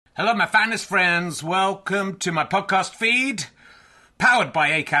Hello, my finest friends. Welcome to my podcast feed, powered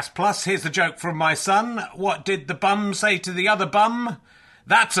by Acast Plus. Here's the joke from my son. What did the bum say to the other bum?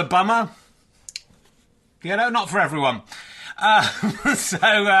 That's a bummer. You know, not for everyone. Look,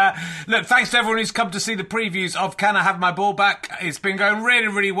 thanks to everyone who's come to see the previews of Can I Have My Ball Back? It's been going really,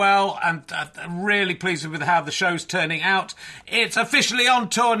 really well, and I'm really pleased with how the show's turning out. It's officially on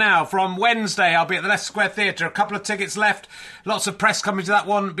tour now. From Wednesday, I'll be at the Leicester Square Theatre. A couple of tickets left. Lots of press coming to that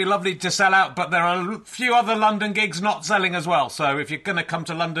one. It'd be lovely to sell out, but there are a few other London gigs not selling as well. So if you're going to come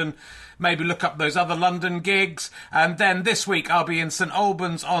to London, maybe look up those other London gigs. And then this week, I'll be in St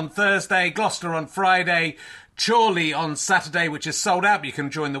Albans on Thursday, Gloucester on Friday, Chorley on Saturday, which is sold out, but you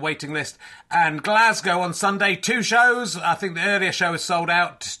can join the waiting list, and Glasgow on Sunday. 2 shows. I think the earlier show is sold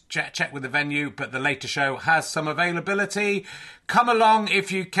out. Check with the venue, but the later show has some availability. Come along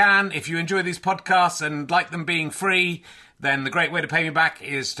if you can. If you enjoy these podcasts and like them being free, then the great way to pay me back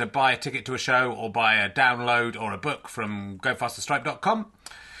is to buy a ticket to a show or buy a download or a book from gofasterstripe.com.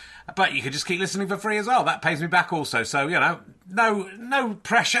 But you can just keep listening for free as well. That pays me back also. So, you know, no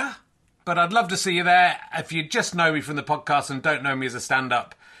pressure. But I'd love to see you there. If you just know me from the podcast and don't know me as a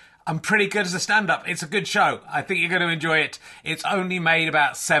stand-up, I'm pretty good as a stand-up. It's a good show. I think you're going to enjoy it. It's only made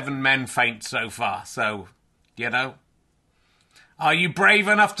about 7 men faint so far. So, you know, are you brave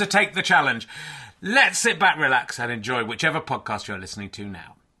enough to take the challenge? Let's sit back, relax, and enjoy whichever podcast you're listening to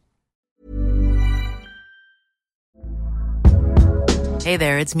now. Hey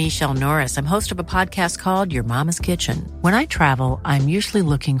there, it's Michelle Norris. I'm host of a podcast called Your Mama's Kitchen. When I travel, I'm usually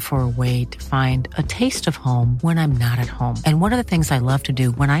looking for a way to find a taste of home when I'm not at home. And one of the things I love to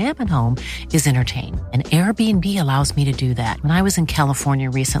do when I am at home is entertain. And Airbnb allows me to do that. When I was in California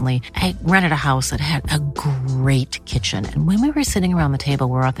recently, I rented a house that had a great kitchen. And when we were sitting around the table,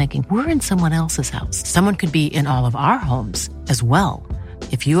 we were all thinking, we're in someone else's house. Someone could be in all of our homes as well.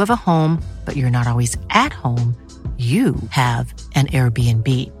 If you have a home, but you're not always at home, you have an Airbnb.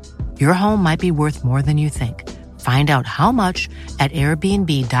 Your home might be worth more than you think. Find out how much at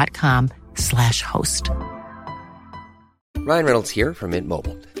airbnb.com/host. Ryan Reynolds here from Mint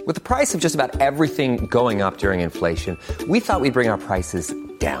Mobile. With the price of just about everything going up during inflation, we thought we'd bring our prices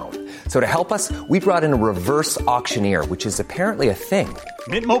down. So to help us, we brought in a reverse auctioneer, which is apparently a thing.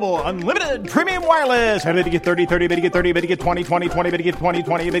 Mint Mobile Unlimited Premium Wireless. How to get 30, 30, bit to get 30, bit to get 20, 20, 20, bit to get 20,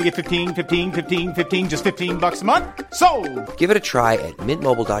 20, bit to get 15, 15, 15, 15, just $15 a month? Sold! Give it a try at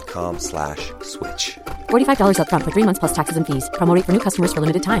mintmobile.com/switch. $45 up front for 3 months plus taxes and fees. Promo rate for new customers for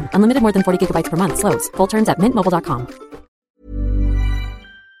limited time. Unlimited more than 40 gigabytes per month. Slows full terms at mintmobile.com.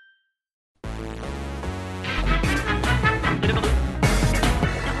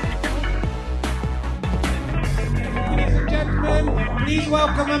 Please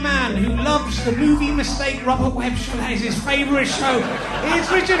welcome a man who loves the movie Mistake Robert Webb as his favourite show. It's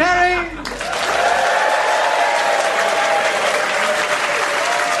Richard Herring!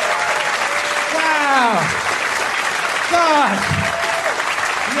 Wow! God!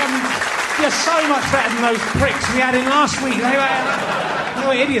 You're so much better than those pricks we had in last week. They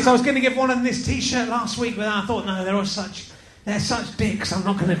were idiots. I was going to give one of them this T-shirt last week, but I thought, no, they're such dicks, I'm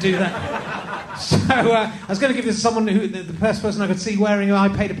not going to do that. So I was going to give this to someone who, the first person I could see wearing a I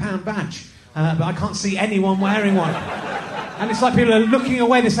paid £1 badge, but I can't see anyone wearing one. And it's like people are looking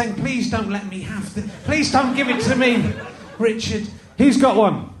away, they're saying, please don't let me have this, please don't give it to me, Richard. Who's got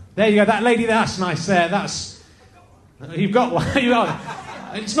one? There you go, that lady, that's nice there, you've got one.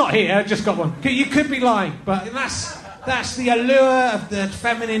 It's not here, I just got one. You could be lying, but that's the allure of the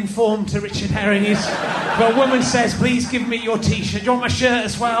feminine form to Richard Herring is. If a woman says, please give me your T-shirt. Do you want my shirt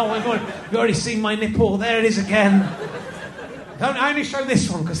as well? You've already seen my nipple. There it is again. I only show this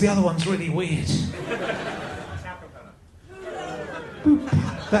one because the other one's really weird.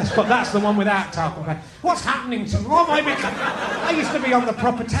 That's the one without talcum powder. What's happening to me? What am I becoming? I used to be on the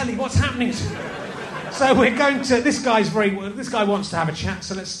proper telly. What's happening to me? So we're going to... This guy wants to have a chat,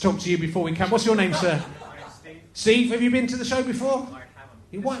 so let's talk to you before we come. What's your name, sir? Steve, have you been to the show before?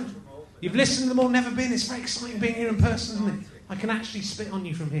 You won't. You've listened to them all, never been. It's very exciting being here in person, isn't it? I can actually spit on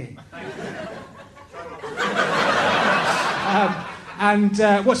you from here.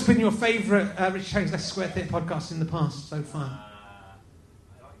 What's been your favourite Richard Herring's Leicester Square Theatre podcast in the past so far?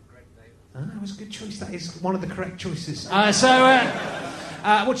 That was a good choice. That is one of the correct choices. What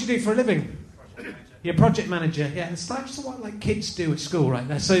do you do for a living? You're a project manager. Yeah, it's what kids do at school, right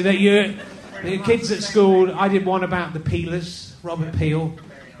there. So that you're... The kids at school, I did one about the Peelers, Robert Peel.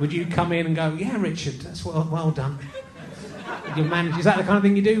 Would you come in and go, yeah, Richard, that's well done. You manage, is that the kind of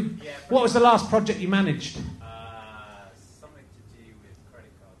thing you do? Yeah. What was the last project you managed? Something to do with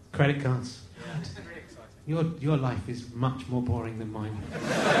credit cards. Credit cards. Yeah, it's really exciting. Your life is much more boring than mine.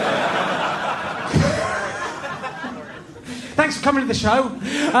 thanks for coming to the show.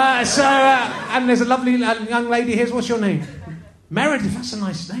 And there's a lovely young lady here. What's your name? Meredith, that's a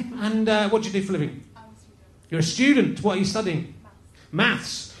nice name. And what do you do for a living? You're a student. What are you studying?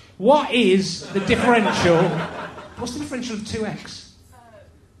 Maths. What is the differential? What's the differential of 2x?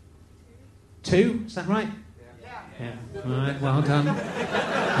 2? Is that right? Yeah. All right, well done.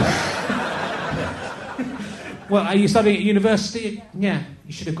 Well, are you studying at university? Yeah,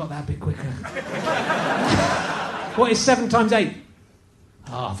 you should have got that a bit quicker. What is 7 times 8?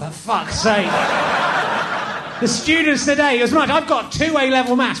 Oh, for fuck's sake. The students today, as much, I've got 2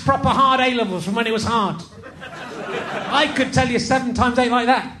 A-level maths, proper hard A-levels from when it was hard. I could tell you 7 times 8 like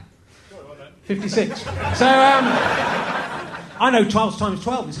that. 56. So, I know 12 times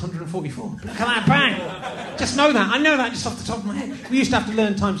 12 is 144. Look at that, bang! Just know that. I know that just off the top of my head. We used to have to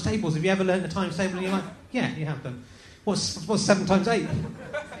learn times tables. Have you ever learned a times table in your life? Yeah, you have done. What's 7 times 8?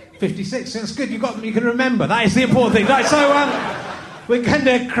 56. That's good. You can remember. That is the important thing. Right, so we're going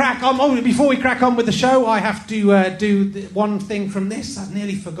to crack on. Oh, before we crack on with the show, I have to do one thing from this. I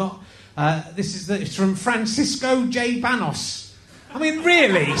nearly forgot. It's from Francisco J. Banos. I mean,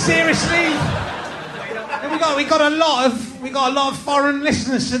 really, seriously. We got a lot of foreign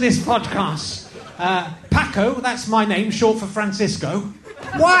listeners to this podcast. Paco, that's my name, short for Francisco.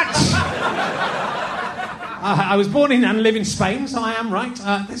 What? I was born in and live in Spain, so I am right.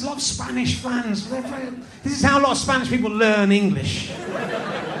 There's a lot of Spanish fans. This is how a lot of Spanish people learn English.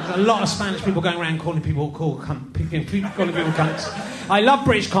 There's a lot of Spanish people going around calling people cunts. I love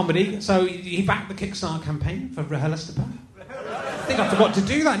British comedy, so he backed the Kickstarter campaign for RHLSTP. I think I forgot to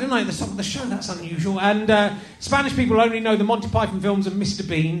do that, didn't I, at the top of the show? That's unusual. And Spanish people only know the Monty Python films and Mr.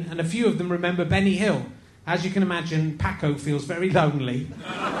 Bean, and a few of them remember Benny Hill. As you can imagine, Paco feels very lonely.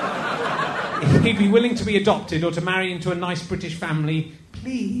 He'd be willing to be adopted or to marry into a nice British family.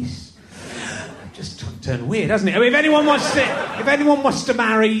 Please. Just turned weird, hasn't it? I mean, if anyone wants to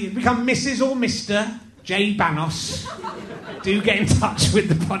marry, become Mrs. or Mr. J. Banos, do get in touch with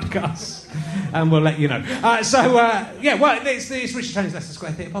the podcast. And we'll let you know. It's Richard Tony's Leicester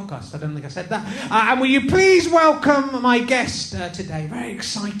Square Theatre podcast. I don't think I said that. And will you please welcome my guest today? Very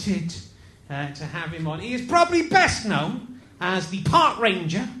excited to have him on. He is probably best known as the park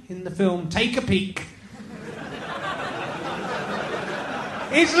ranger in the film Take a Peek.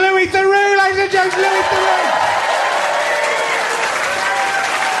 It's Louis Theroux, ladies and gentlemen, Louis Theroux.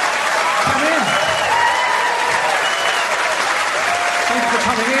 Come in. Thanks for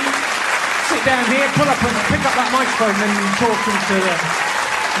coming in. Sit down here, pull up and pick up that microphone, and then talk into the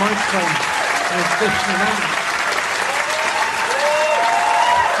microphone.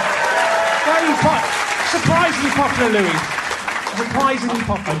 Very surprisingly popular, Louis. Surprisingly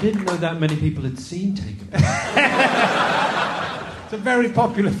popular. I didn't know that many people had seen Take a Peek. It's a very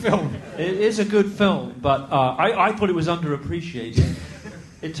popular film. It is a good film, but I thought it was underappreciated.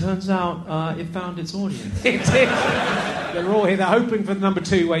 It turns out it found its audience. It did. They're all here. They're hoping for the number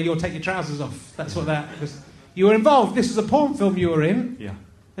 2 where you'll take your trousers off. That's what that was. You were involved. This was a porn film you were in. Yeah.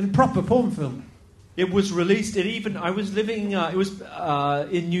 A proper porn film. It was released. I was living. It was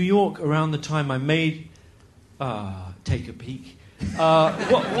in New York around the time I made Take a Peek.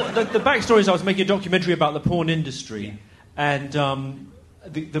 The backstory is I was making a documentary about the porn industry, and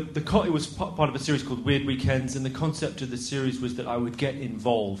it was part of a series called Weird Weekends, and the concept of the series was that I would get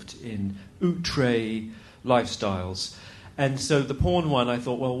involved in outre lifestyles. And so the porn one, I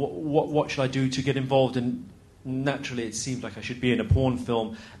thought, well, what should I do to get involved? And naturally, it seemed like I should be in a porn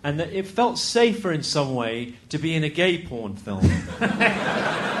film, and that it felt safer in some way to be in a gay porn film.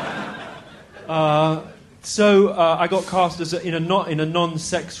 So I got cast in a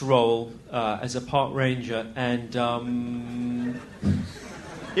non-sex role as a park ranger, and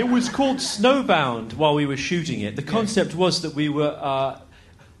it was called Snowbound while we were shooting it. The concept was that it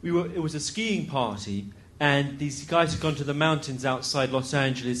was a skiing party, and these guys had gone to the mountains outside Los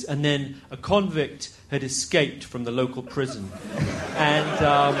Angeles, and then a convict had escaped from the local prison, and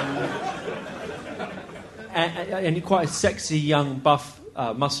quite a sexy young buff.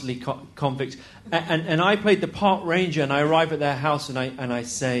 Muscly convict, and I played the park ranger, and I arrive at their house, and I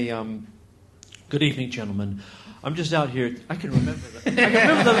say, "Good evening, gentlemen. I'm just out here." I can remember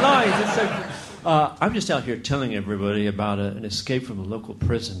the lines. It's so. I'm just out here telling everybody about an escape from a local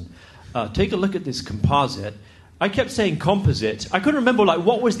prison. Take a look at this composite. I kept saying composite. I couldn't remember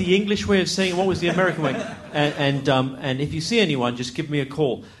what was the English way of saying it, what was the American way. And if you see anyone, just give me a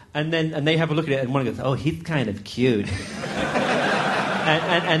call. And they have a look at it, and one goes, "Oh, he's kind of cute."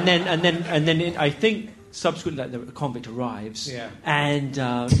 And then I think subsequently the convict arrives, and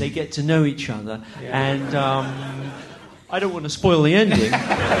they get to know each other, and I don't want to spoil the ending,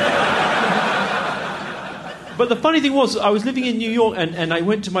 But the funny thing was, I was living in New York, and I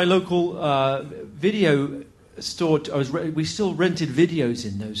went to my local video store. We still rented videos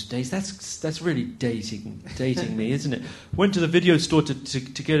in those days. That's really dating me, isn't it? Went to the video store to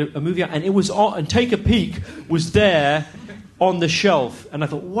get a movie out, and it was on, and Take a Peek was there on the shelf, and I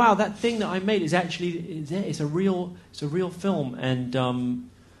thought, wow, that thing that I made is actually it's a real film, and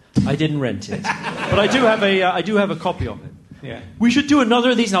I didn't rent it, but I do have a copy of it. Yeah. We should do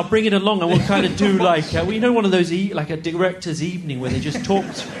another of these, and I'll bring it along, and we'll kind of do like one of those like a director's evening where they just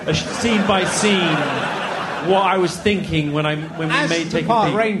talked scene by scene what I was thinking when we made Take a Peek. As the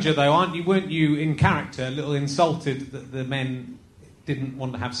Park Ranger, though, weren't you in character a little insulted that the men didn't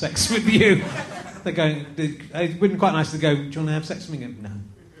want to have sex with you? They're going. It wouldn't quite nice to go. Do you want to have sex with me? No.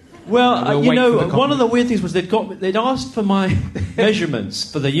 Well, one of the weird things was they'd asked for my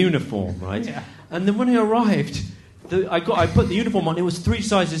measurements for the uniform, right? Yeah. And then when I arrived, I put the uniform on. It was 3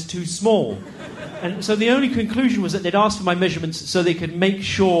 sizes too small, and so the only conclusion was that they'd asked for my measurements so they could make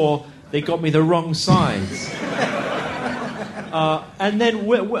sure they got me the wrong size. And then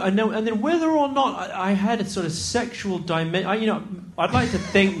whether or not I had a sort of sexual dimension, I'd like to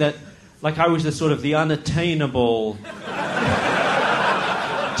think that, like, I was the unattainable,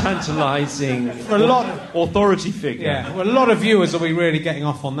 tantalising authority figure. Yeah, well, a lot of viewers will be really getting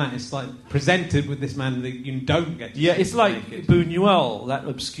off on that. It's like presented with this man that you don't get to see. Yeah, it's like Buñuel, that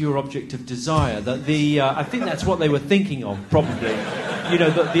obscure object of desire. That I think that's what they were thinking of, probably.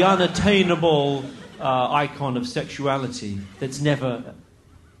 The unattainable icon of sexuality that's never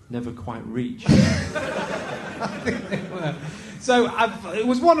quite reached. So it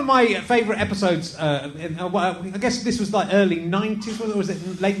was one of my favourite episodes. I guess this was like early 90s, or was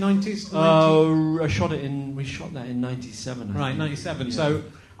it late 90s? We shot that in 97. Right, 97. So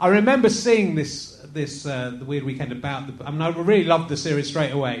I remember seeing this the Weird Weekend about. I really loved the series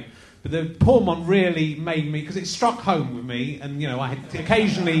straight away. But the Portmont really made me, because it struck home with me, and I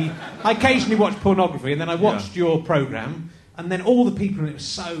occasionally watched pornography, and then I watched your programme, and then all the people in it were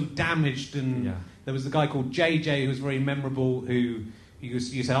so damaged, and there was the guy called JJ who was very memorable, who you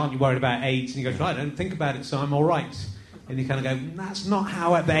said, aren't you worried about AIDS? And he goes, right, I don't think about it, so I'm all right. And you kind of go, that's not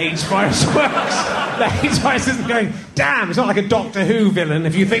how the AIDS virus works. The AIDS virus isn't going, damn, it's not like a Doctor Who villain.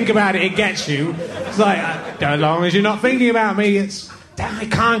 If you think about it, it gets you. It's like, as long as you're not thinking about me, it's, damn, I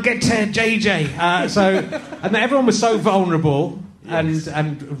can't get to JJ. And everyone was so vulnerable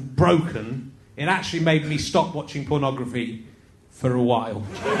and broken, it actually made me stop watching pornography for a while.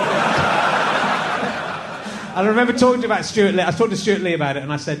 And I remember talking about Stuart Lee. I talked to Stuart Lee about it,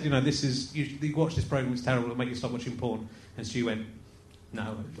 and I said, you watch this programme, it's terrible, it'll make you stop watching porn. And Stu went,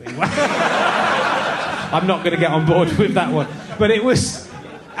 no. I'm not going to get on board with that one. But I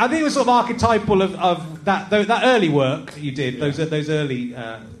think it was sort of archetypal of that early work you did, those early...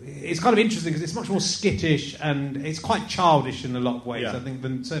 it's kind of interesting because it's much more skittish and it's quite childish in a lot of ways, I think,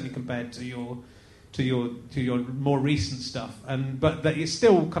 than certainly compared to your more recent stuff. But that it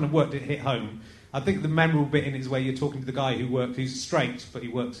still kind of hit home. I think the memorable bit in it is where you're talking to the guy who's straight, but he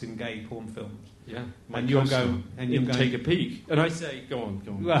works in gay porn films. Yeah. And you're going... Take a peek. And I say, go on.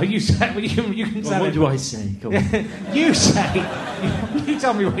 Well, you say... you can say... What do I say? Go on. You say... You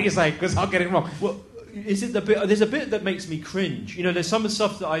tell me what you say, because I'll get it wrong. Well, is it the bit... There's a bit that makes me cringe. There's some of the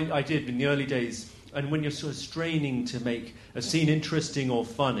stuff that I did in the early days, and when you're sort of straining to make a scene interesting or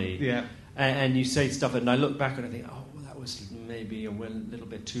funny, and you say stuff, and I look back and I think, oh, well, that was maybe a little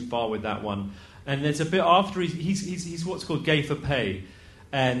bit too far with that one. And there's a bit after he's what's called gay for pay,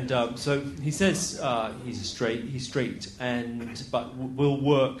 and so he says he's straight, but will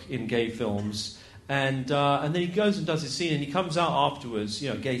work in gay films, and then he goes and does his scene, and he comes out afterwards,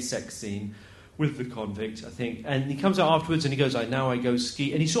 gay sex scene with the convict, I think, and he comes out afterwards and he goes, now I go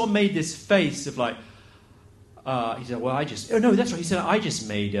ski, and he sort of made this face of like, he said, well, that's right, he said, I just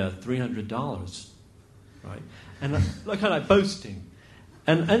made $300, right, and kind of like boasting.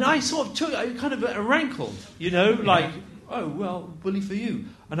 And I sort of took, I kind of rankled, like, oh, well, bully for you.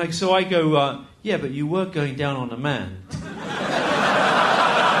 And so I go, yeah, but you were going down on a man.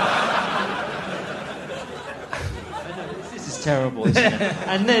 This is terrible, isn't it?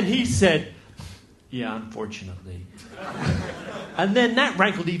 And then he said, yeah, unfortunately. And then that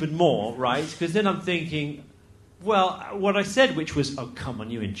rankled even more, right? Because then I'm thinking, well, what I said, which was, oh, come on,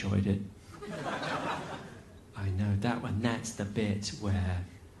 you enjoyed it. I know that one. That's the bit where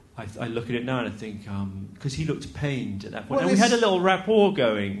I look at it now and I think, because he looked pained at that point, and we had a little rapport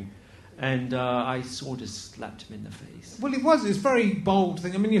going, and I sort of slapped him in the face. Well, it's very bold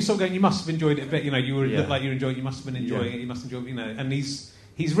thing. I mean, you're sort of going, you must have enjoyed it a bit. You looked like you enjoyed it. You must have been enjoying it. You must enjoy it. And he's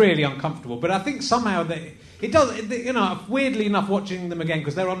really uncomfortable. But I think somehow that It does, you know. Weirdly enough, watching them again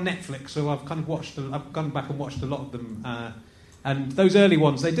because they're on Netflix, so I've kind of I've gone back and watched a lot of them, and those early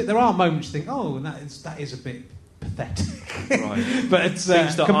ones. There are moments you think, oh, that is a bit pathetic. Right. But it's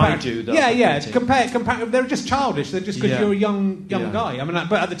things that I do. Compare. They're just childish. They're just because you're a young guy. I mean,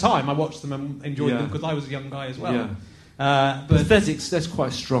 but at the time, I watched them and enjoyed them because I was a young guy as well. Yeah. But Pathetic's, that's quite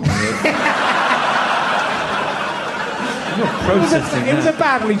a strong word. I'm not processing it was a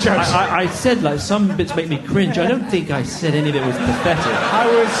badly chosen. I said, like, some bits make me cringe. I don't think I said any of it was pathetic.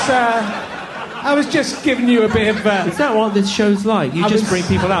 I was just giving you a bit of... Is that what this show's like? You just bring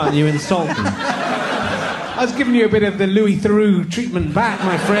people out and you insult them? I was giving you a bit of the Louis Theroux treatment back,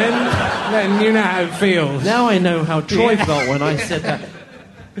 my friend. Then you know how it feels. Now I know how Troy felt when I said that.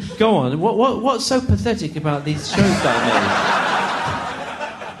 Go on. What's so pathetic about these shows that I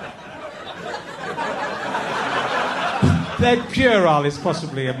made? Their puerile is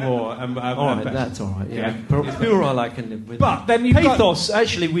possibly a more... all right, that's all right. Yeah. Puerile I can live with. But then you've pathos.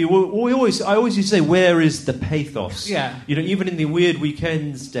 Actually, I always used to say, where is the pathos? Yeah. You know, even in the Weird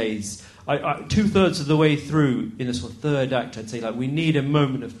Weekends days, I 2/3 of the way through, in the sort of third act, I'd say, like, we need a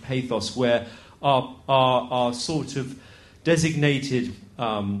moment of pathos where our sort of designated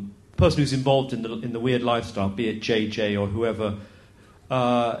person who's involved in the weird lifestyle, be it JJ or whoever,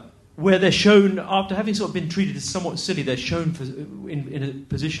 where they're shown, after having sort of been treated as somewhat silly, they're shown in a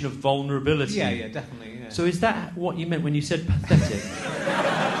position of vulnerability. Yeah, definitely. Yeah. So is that what you meant when you said pathetic?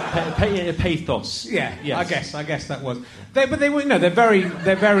 Pathos. Yeah, yes. I guess that was. But they were, they're very.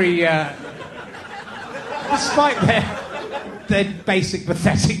 Despite their basic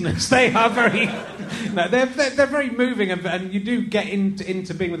patheticness, they are very. No, they're very moving, and you do get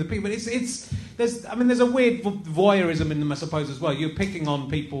into being with the people. There's a weird voyeurism in them, I suppose, as well. You're picking on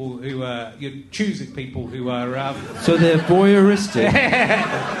people you're choosing people who are. So they're voyeuristic.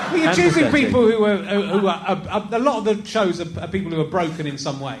 Well, you're choosing people who are a lot of the shows are people who are broken in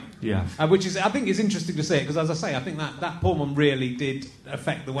some way. Yeah. Which is, I think, is interesting to see it because, as I say, I think that Pullman really did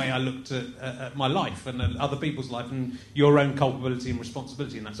affect the way I looked at my life and at other people's life and your own culpability and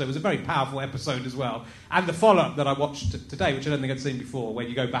responsibility in that. So it was a very powerful episode as well. And the follow-up that I watched today, which I don't think I'd seen before, where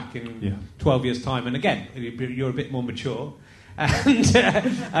you go back in 12 years' time, and again, you're a bit more mature. And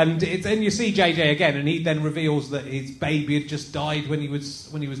you see JJ again, and he then reveals that his baby had just died when he was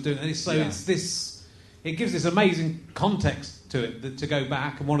doing it. So it gives this amazing context to it to go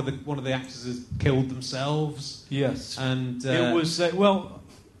back, and one of the actors has killed themselves. Yes, and it was I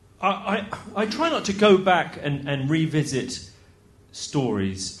try not to go back and revisit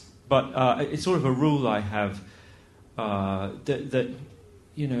stories, but it's sort of a rule I have that.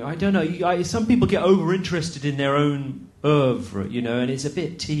 You know, I don't know. Some people get over-interested in their own oeuvre, and it's a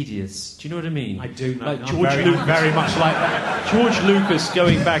bit tedious. Do you know what I mean? I do know. Like George Lucas, very much like that. George Lucas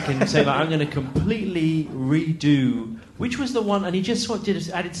going back and saying, like, I'm going to completely redo... Which was the one... And he just sort of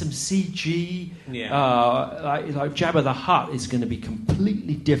added some CG. Yeah. Like Jabba the Hutt is going to be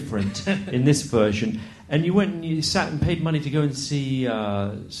completely different in this version. And you went and you sat and paid money to go and see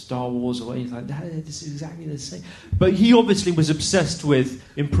Star Wars or anything like that. This is exactly the same. But he obviously was obsessed with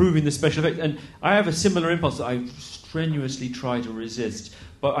improving the special effects. And I have a similar impulse that I strenuously try to resist.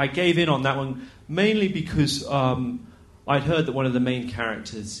 But I gave in on that one mainly because I'd heard that one of the main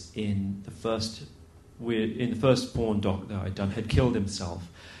characters in the first porn doc that I'd done had killed himself.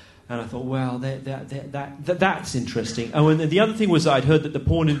 And I thought, well, that's interesting. Oh, and the other thing was that I'd heard that the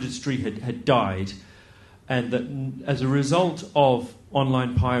porn industry had died. And that as a result of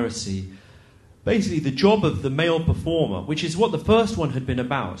online piracy, basically the job of the male performer, which is what the first one had been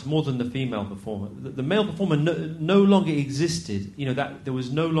about, more than the female performer, the male performer no longer existed. That there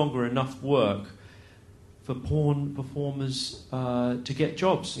was no longer enough work for porn performers to get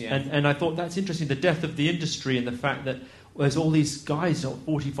jobs. Yeah. And I thought that's interesting, the death of the industry and the fact that there's all these guys,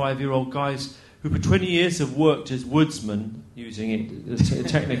 45-year-old guys, who for 20 years have worked as woodsmen, using a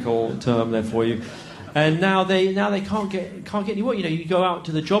technical term there for you. And now they can't get any work. You go out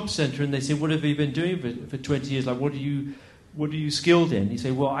to the job centre and they say, "What have you been doing for 20 years? Like, what are you skilled in?" You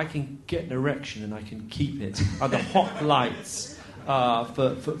say, "Well, I can get an erection and I can keep it under hot lights for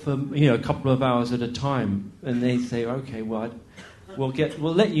a couple of hours at a time." And they say, "Okay, well,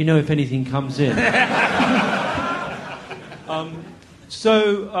 we'll let you know if anything comes in."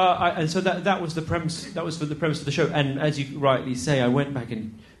 So that was the premise. That was for the premise of the show. And as you rightly say, I went back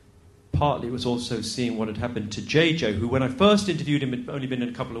and. Partly it was also seeing what had happened to JJ, who when I first interviewed him had only been in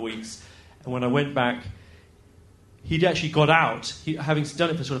a couple of weeks, and when I went back, he'd actually got out. Having done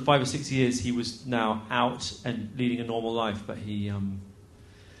it for sort of 5 or 6 years, he was now out and leading a normal life, but he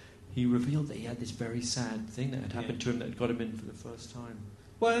revealed that he had this very sad thing that had happened to him that had got him in for the first time.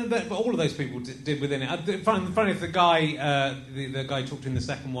 Well, but all of those people did within it. Funny if the guy, the guy talked in the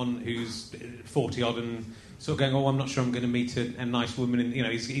second one, who's 40 odd and sort of going, "Oh, I'm not sure I'm going to meet a nice woman." And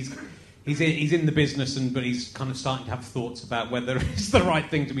he's in the business, but he's kind of starting to have thoughts about whether it's the right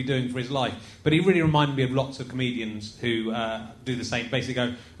thing to be doing for his life. But he really reminded me of lots of comedians who do the same. Basically,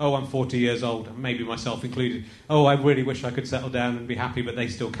 go, "Oh, I'm 40 years old," maybe myself included. "Oh, I really wish I could settle down and be happy," but they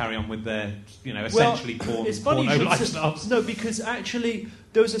still carry on with their, essentially porno lifestyles. No, because actually,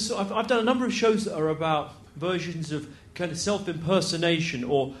 I've done a number of shows that are about versions of kind of self-impersonation,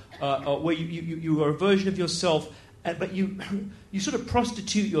 or where you are a version of yourself. But you sort of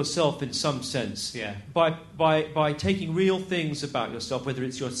prostitute yourself in some sense, by taking real things about yourself, whether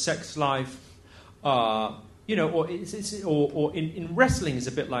it's your sex life, or in wrestling is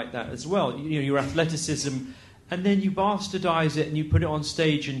a bit like that as well. Your athleticism, and then you bastardize it and you put it on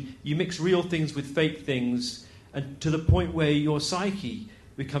stage and you mix real things with fake things, and to the point where your psyche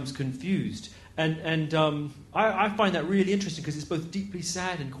becomes confused. And I find that really interesting because it's both deeply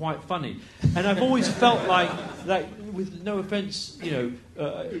sad and quite funny. And I've always felt like with no offence,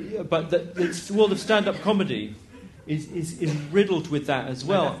 but the world of stand-up comedy is riddled with that as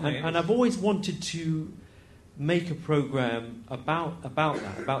well. And I've always wanted to make a programme about that,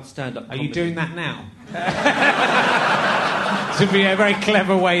 about stand-up comedy. Are you doing that now? To be a very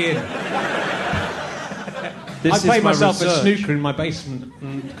clever way in. I play myself at snooker in my basement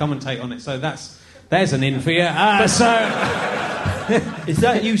and commentate on it, so there's an in for you. Is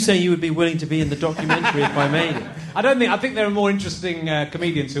that you saying you would be willing to be in the documentary if I made it? I think there are more interesting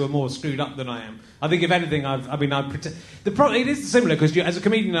comedians who are more screwed up than I am. I think if anything, it is similar because as a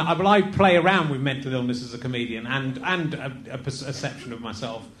comedian, I play around with mental illness as a comedian and a perception of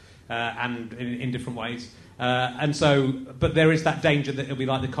myself, and in different ways. But there is that danger that it'll be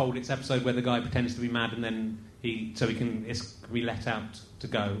like the Colditz episode where the guy pretends to be mad and then he can be let out to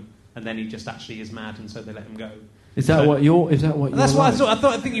go, and then he just actually is mad, and so they let him go. That's what you're That's what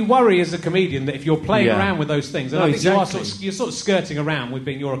I think you worry as a comedian, that if you're playing around with those things, and I think exactly. You're sort of skirting around with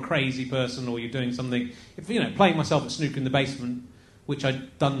being you're a crazy person or you're doing something. If playing myself at snooker in the basement, which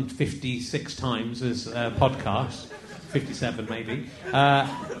I've done 56 times as a podcast. 57 maybe.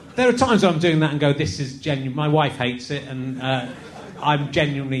 There are times when I'm doing that and go, this is genuine. My wife hates it, and I'm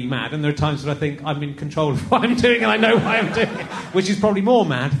genuinely mad. And there are times when I think I'm in control of what I'm doing and I know why I'm doing it, which is probably more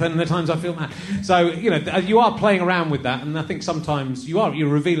mad than the times I feel mad. So you are playing around with that, and I think sometimes you're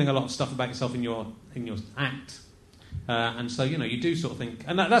revealing a lot of stuff about yourself in your act. And so you do sort of think,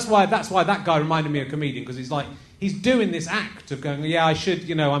 and that's why that guy reminded me of a comedian, because it's like he's doing this act of going, I should,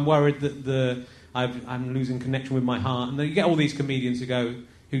 I'm worried that I'm losing connection with my heart. And then you get all these comedians who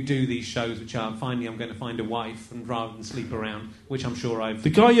do these shows which are, finally I'm going to find a wife, and rather than sleep around, which I'm sure I've... The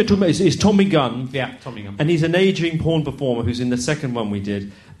guy you're talking about is Tommy Gunn. Yeah, Tommy Gunn. And he's an ageing porn performer who's in the second one we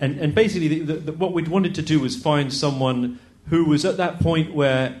did. And basically what we'd wanted to do was find someone who was at that point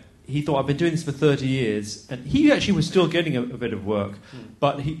where he thought, I've been doing this for 30 years. And he actually was still getting a bit of work.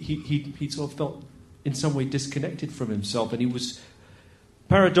 But he sort of felt in some way disconnected from himself. And he was...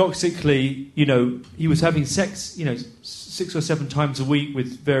 Paradoxically, he was having sex, 6 or 7 times a week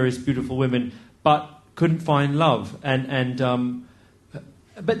with various beautiful women, but couldn't find love, and then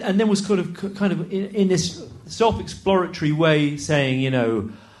was kind of in this self-exploratory way saying,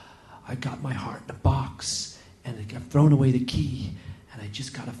 I got my heart in a box, and I've thrown away the key, and I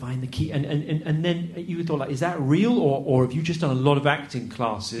just got to find the key, and then you thought, is that real, or have you just done a lot of acting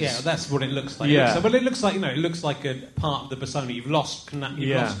classes? Yeah, that's what it looks like. Yeah. But it looks like a part of the persona. You've lost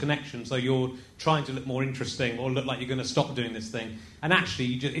connection, so you're trying to look more interesting or look like you're going to stop doing this thing. And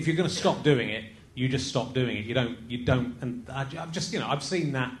actually, if you're going to stop doing it, you just stop doing it. You don't. And I've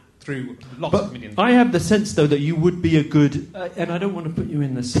seen that through lots of comedians. I have the sense, though, that you would be a good, and I don't want to put you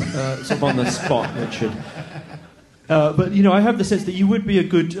in this sort of on the spot, Richard. But I have the sense that you would be a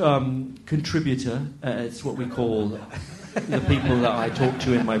good contributor. It's what we call the people that I talk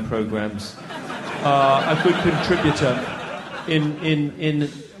to in my programs. A good contributor in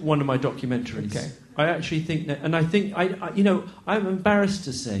one of my documentaries. Okay. I actually think that, and I think I'm embarrassed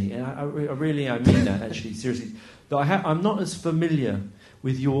to say, and I mean that actually seriously, that I'm not as familiar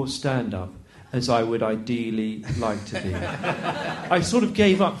with your stand-up as I would ideally like to be. I sort of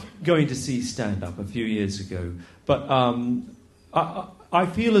gave up going to see stand-up a few years ago, but I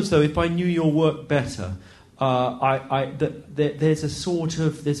feel as though if I knew your work better, there's a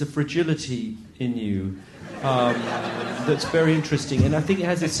fragility in you that's very interesting, and I think it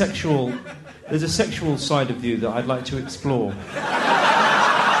has there's a sexual side of you that I'd like to explore.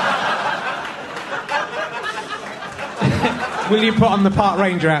 Will you put on the Park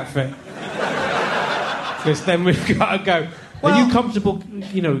Ranger outfit? Because then we've got to go. Are you comfortable,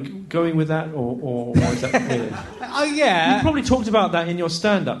 going with that, or is that weird? Yeah. You probably talked about that in your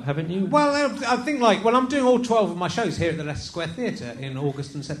stand-up, haven't you? Well, I think I'm doing all 12 of my shows here at the Leicester Square Theatre in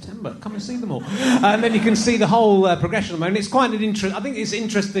August and September. Come and see them all, and then you can see the whole progression of them. And it's quite an interest. I think it's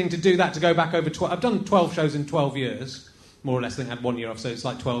interesting to do that, to go back over 12. I've done 12 shows in 12 years. More or less, I think I had 1 year off, so it's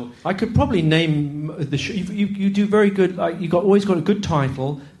like 12. I could probably name the show. You do very good. Always got a good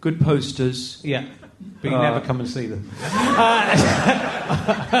title, good posters. Yeah, but you never come and see them.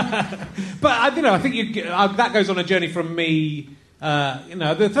 But I think that goes on a journey from me.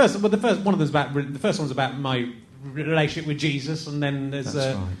 The first one of them's about the first one's about my relationship with Jesus, and then there's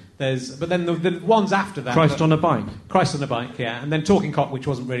but then the ones after that. Christ on a bike, yeah, and then Talking Cock, which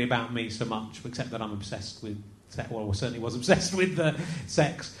wasn't really about me so much, except that I'm obsessed with. Well, certainly was obsessed with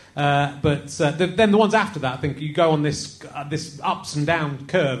sex. Then the ones after that, I think you go on this ups and down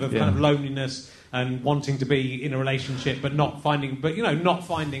curve of kind of loneliness and wanting to be in a relationship, but not finding a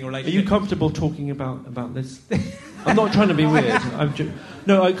relationship. Are you comfortable talking about this? I'm not trying to be weird.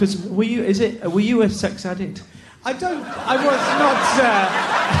 Because were you a sex addict? I was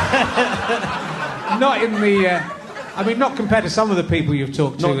not. Not in the. Not compared to some of the people you've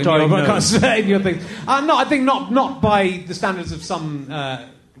talked to in your thing. I think not by the standards of some, the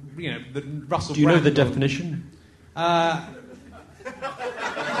Russell Brand. Do you know the definition?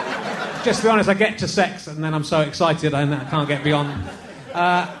 Just to be honest, I get to sex and then I'm so excited and I can't get beyond.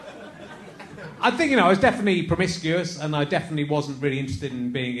 I think, I was definitely promiscuous and I definitely wasn't really interested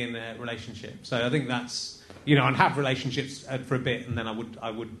in being in a relationship. So I think that's... and have relationships for a bit, and then I would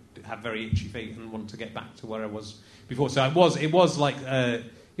have very itchy feet and want to get back to where I was before. So it was like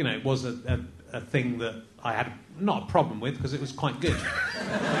it was a thing that I had not a problem with because it was quite good.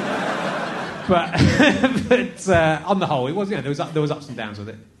 but on the whole, it was there was ups and downs with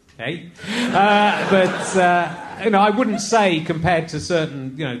it. Okay, I wouldn't say compared to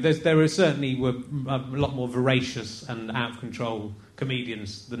certain there were certainly a lot more voracious and out of control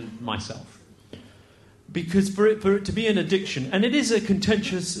comedians than myself. Because for it to be an addiction, and it is a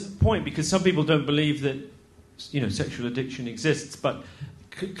contentious point because some people don't believe that sexual addiction exists, but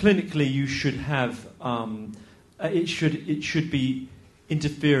clinically you should have it should be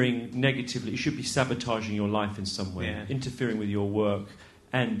interfering negatively. It should be sabotaging your life in some way, interfering with your work,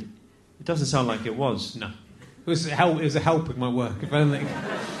 and it doesn't sound like it was. No, it was a help with my work, if only.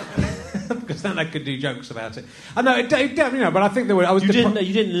 Because then I could do jokes about it. I know, but I think there were. You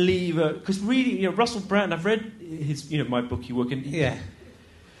didn't leave because really, Russell Brand. I've read his, my book. You work in. Yeah. Do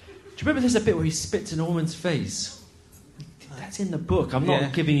you remember there's a bit where he spits in a woman's face? That's in the book. I'm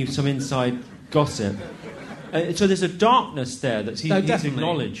not giving you some inside gossip. So there's a darkness there that's he's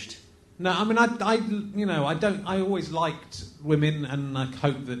acknowledged. No, I always liked women, and I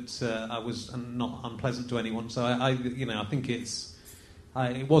hope that I was not unpleasant to anyone. So I think it's.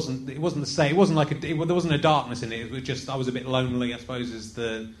 It wasn't the same. It wasn't like there wasn't a darkness in it. It was just I was a bit lonely, I suppose.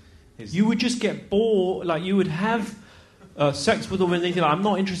 You would just get bored. Like you would have sex with a woman, and you think, I'm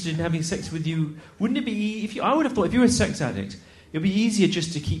not interested in having sex with you. Wouldn't it be? I would have thought if you were a sex addict, it'd be easier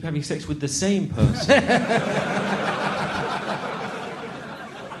just to keep having sex with the same person,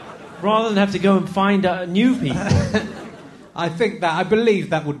 rather than have to go and find new people. I believe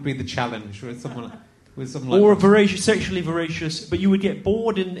that would be the challenge with someone. Or sexually voracious, but you would get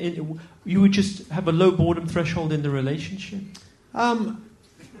bored you would just have a low boredom threshold in the relationship. Now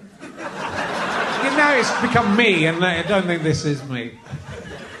it's become me, and I don't think this is me.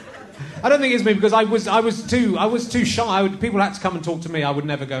 I don't think it's me because I was too shy. People had to come and talk to me. I would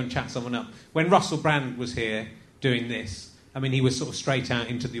never go and chat someone up. When Russell Brand was here doing this, he was sort of straight out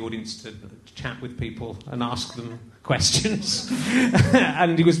into the audience to chat with people and ask them questions,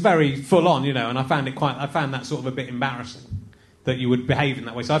 and he was very full on, and I found that sort of a bit embarrassing that you would behave in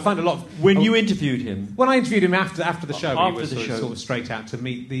that way. So I find a lot of when you interviewed him. When I interviewed him after the show, after he was sort of straight out to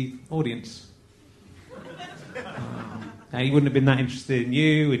meet the audience. He wouldn't have been that interested in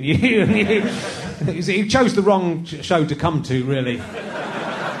you and you and you. He chose the wrong show to come to, really.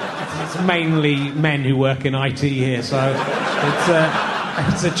 It's mainly men who work in IT here, so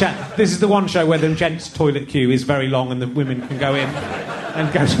it's a chat. This is the one show where the gents' toilet queue is very long and the women can go in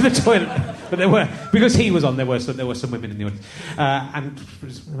and go to the toilet. But because he was on, there were some women in the audience, and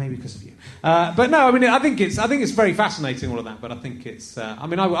maybe because of you. But no, I think it's very fascinating, all of that. But I think it's. I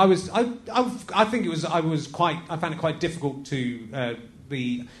found it quite difficult to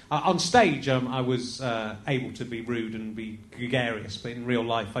be on stage. I was able to be rude and be gregarious, but in real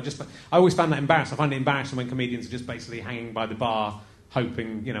life, I always found that embarrassing. I find it embarrassing when comedians are just basically hanging by the bar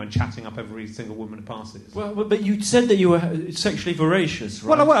hoping, and chatting up every single woman who passes. Well, but you said that you were sexually voracious,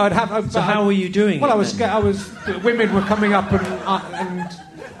 right? Well, I'd have. So how were you doing? Well, it women were coming up and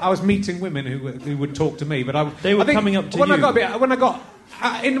I was meeting women who would talk to me, but they were coming up to you. When I got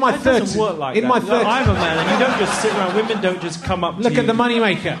in my 30s, doesn't work like that. my 30s, I'm a man, and you don't just sit around. Women don't just come up. Look to at the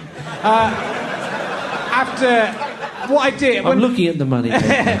moneymaker. After what I did, I'm looking at the money.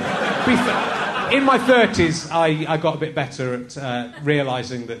 In my 30s, I got a bit better at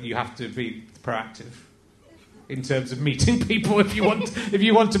realising that you have to be proactive in terms of meeting people. If you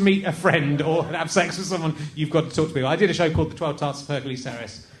want to meet a friend or have sex with someone, you've got to talk to people. I did a show called The 12 Tasks of Hercules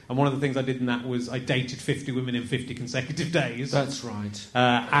Ceres, and one of the things I did in that was I dated 50 women in 50 consecutive days. That's right.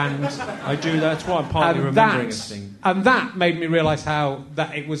 And I do. That's why I'm partly remembering a thing. And that made me realise how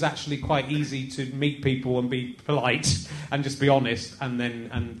that it was actually quite easy to meet people and be polite and just be honest, and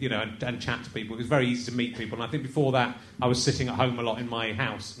chat to people. It was very easy to meet people. And I think before that, I was sitting at home a lot in my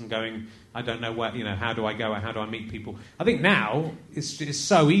house and going, I don't know where, how do I go? How do I meet people? I think now it's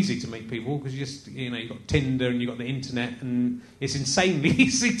so easy to meet people because you've got Tinder and you've got the internet, and it's insanely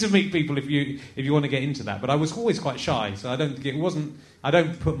easy to meet people if you want to get into that. But I was always quite shy, so I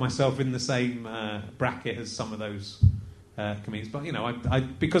don't put myself in the same bracket as some of those comedians. But I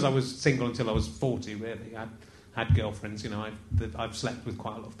because I was single until I was 40, really, I had girlfriends. I've slept with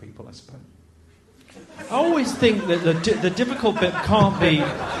quite a lot of people, I suppose. I always think that the difficult bit can't be.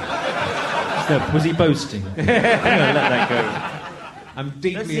 Was he boasting? I'm going to let that go. I'm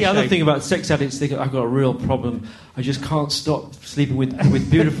deeply That's the ashamed. other thing about sex addicts. They go, I've got a real problem. I just can't stop sleeping with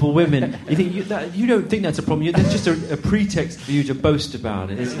beautiful women. You think you don't think that's a problem. That's just a pretext for you to boast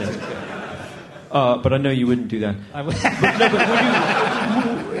about it, isn't it? But I know you wouldn't do that.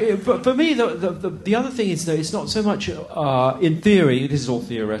 But for me, the other thing is that it's not so much in theory. This is all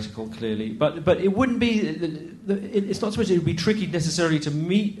theoretical, clearly. But it wouldn't be. It's not so much it would be tricky necessarily to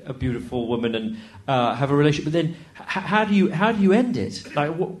meet a beautiful woman and have a relationship. But then, how do you end it?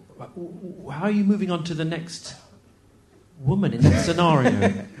 Like, how are you moving on to the next woman in that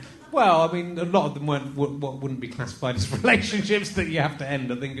scenario? Well, I mean, a lot of them wouldn't be classified as relationships that you have to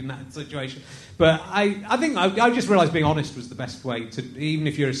end, I think, in that situation. But I think I just realised being honest was the best way to... Even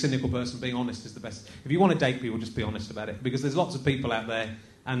if you're a cynical person, being honest is the best. If you want to date people, just be honest about it. Because there's lots of people out there,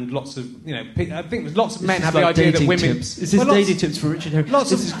 and lots of... I think lots of men have the idea that women... Tips. This is dating tips for Richard Herring.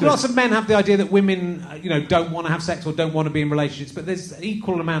 Lots of men have the idea that women, don't want to have sex or don't want to be in relationships. But there's an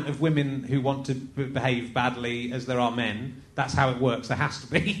equal amount of women who want to behave badly as there are men. That's how it works. There has to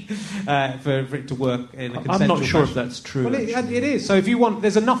be for it to work in a consensual I'm not sure fashion. if that's true. Well, it is. So if you want,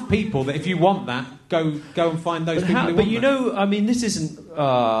 there's enough people that if you want that, go and find those people who want that. I mean, this isn't. There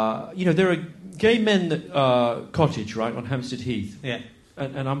are gay men that cottage right on Hampstead Heath. Yeah,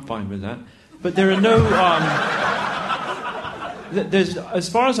 and I'm fine with that. But there are no. There's, as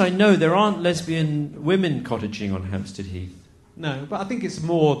far as I know, there aren't lesbian women cottaging on Hampstead Heath. No, but I think it's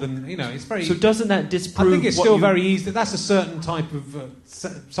more than it's very. So doesn't that disprove? I think it's still very easy. That's a certain type of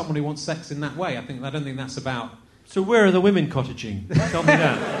someone who wants sex in that way. I don't think that's about. So where are the women cottaging? Tell me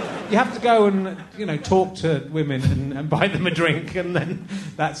that. You have to go and talk to women and buy them a drink, and then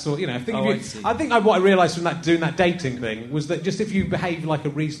that sort. I think what I realised from doing that dating thing was that just if you behave like a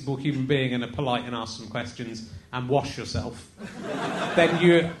reasonable human being and are polite and ask some questions and wash yourself,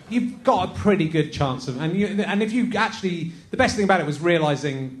 then you've got a pretty good chance of. And if you actually, the best thing about it was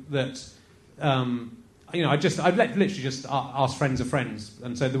realising that. I'd literally just ask friends of friends,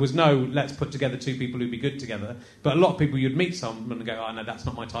 and so there was no let's put together two people who'd be good together. But a lot of people, you'd meet someone and go, oh no, that's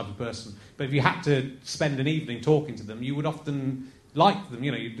not my type of person. But if you had to spend an evening talking to them, you would often like them.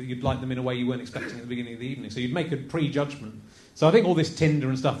 You'd like them in a way you weren't expecting at the beginning of the evening. So you'd make a prejudgment. So I think all this Tinder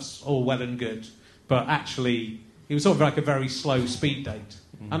and stuff's all well and good, but actually it was sort of like a very slow speed date.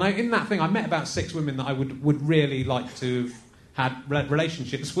 And in that thing, I met about 6 women that I would really like to have had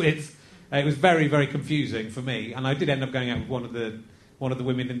relationships with. It was very, very confusing for me, and I did end up going out with one of the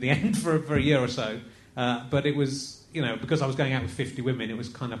women in the end for a year or so. But it was, because I was going out with 50 women, it was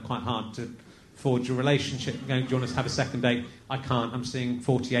kind of quite hard to forge a relationship. Going, do you want us to have a second date? I can't. I'm seeing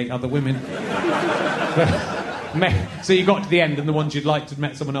 48 other women. So you got to the end, and the ones you'd liked had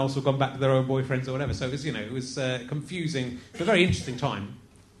met someone else or gone back to their own boyfriends or whatever. So it was confusing. It was a very interesting time.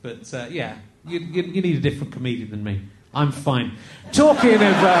 But you need a different comedian than me. I'm fine. Talking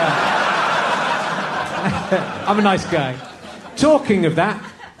of. I'm a nice guy. Talking of that,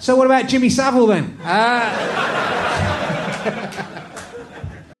 so what about Jimmy Savile then?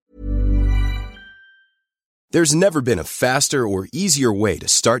 There's never been a faster or easier way to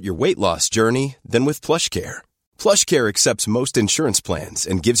start your weight loss journey than with PlushCare. PlushCare accepts most insurance plans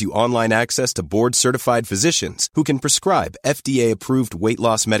and gives you online access to board-certified physicians who can prescribe FDA-approved weight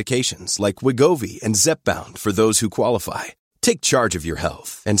loss medications like Wegovy and Zepbound for those who qualify. Take charge of your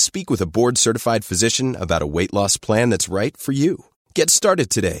health and speak with a board-certified physician about a weight loss plan that's right for you. Get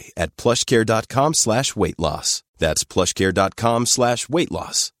started today at plushcare.com/weight loss. That's plushcare.com/weight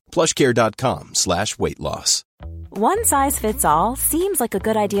loss. plushcare.com/weight loss. One size fits all seems like a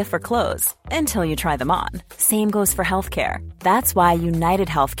good idea for clothes until you try them on. Same goes for healthcare. That's why United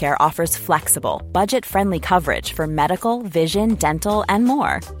Healthcare offers flexible, budget-friendly coverage for medical, vision, dental, and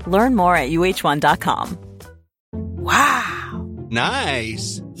more. Learn more at uh1.com. Wow.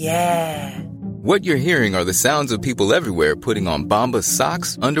 Nice. Yeah. What you're hearing are the sounds of people everywhere putting on Bombas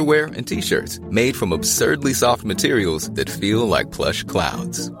socks, underwear, and T-shirts made from absurdly soft materials that feel like plush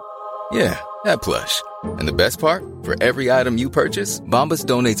clouds. Yeah, that plush. And the best part? For every item you purchase, Bombas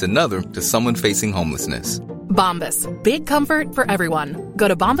donates another to someone facing homelessness. Bombas. Big comfort for everyone. Go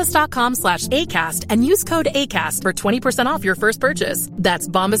to bombas.com/ACAST and use code ACAST for 20% off your first purchase. That's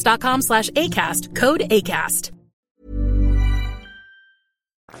bombas.com/ACAST. Code ACAST.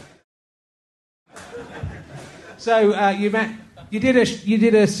 So you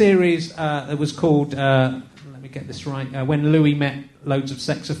did a series that was called let me get this right, When Louis Met Loads of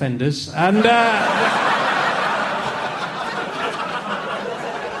Sex Offenders, and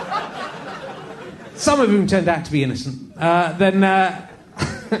some of whom turned out to be innocent. Then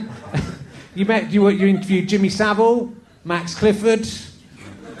you interviewed Jimmy Savile, Max Clifford.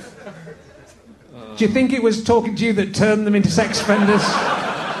 Do you think it was talking to you that turned them into sex offenders?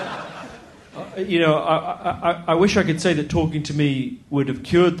 I wish I could say that talking to me would have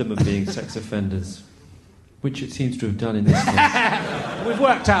cured them of being sex offenders, which it seems to have done in this case. We've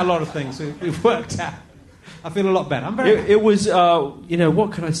worked out a lot of things. We've worked out. I feel a lot better. I'm very. It was,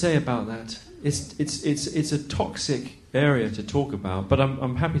 what can I say about that? It's a toxic area to talk about, but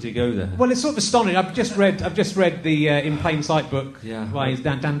I'm happy to go there. Well, it's sort of astonishing. I've just read the In Plain Sight book by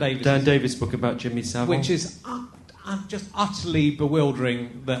Dan Davis. Dan Davis' book about Jimmy Savile, which is just utterly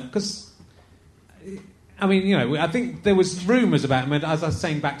bewildering. Because. I mean, I think there was rumours about him, as I was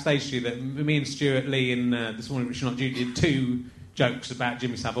saying backstage to you, that me and Stuart Lee in This Morning Rich Not Judy did 2 jokes about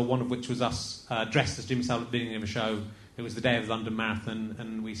Jimmy Savile, one of which was us dressed as Jimmy Savile at the beginning of a show. It was the day of the London Marathon,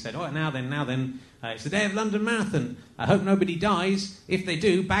 and we said, now then, it's the day of the London Marathon. I hope nobody dies. If they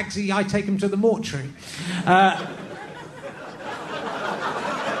do, Bagsy, I take them to the mortuary.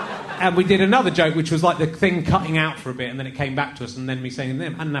 And we did another joke, which was like the thing cutting out for a bit, and then it came back to us, and then me saying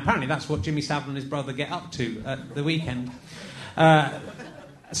them. And apparently that's what Jimmy Savile and his brother get up to at the weekend.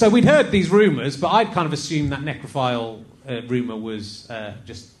 So we'd heard these rumours, but I'd kind of assumed that necrophile rumour was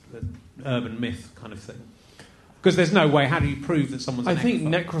just an urban myth kind of thing. Because there's no way, how do you prove that someone's a necrophile? I think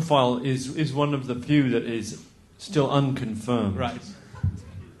necrophile is one of the few that is still unconfirmed. Right.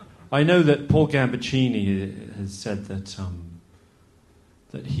 I know that Paul Gambaccini has said that...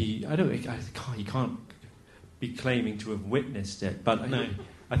 that he can't be claiming to have witnessed it, but no.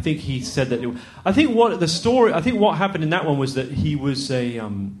 I think he said that. What happened in that one was that he was he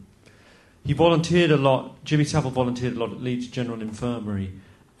volunteered a lot. Jimmy Savile volunteered a lot at Leeds General Infirmary,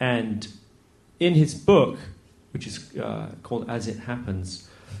 and in his book, which is called As It Happens,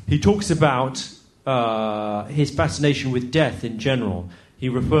 he talks about his fascination with death in general. He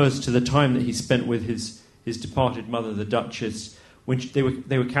refers to the time that he spent with his departed mother, the Duchess. When they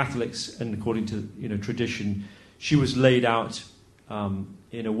were Catholics, and according to tradition, she was laid out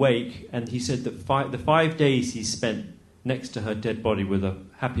in a wake, and he said that the 5 days he spent next to her dead body were the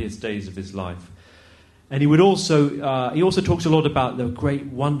happiest days of his life. And he also talks a lot about the great,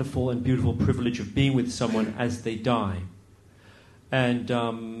 wonderful, and beautiful privilege of being with someone as they die, and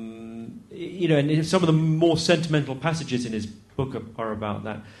and some of the more sentimental passages in his book are about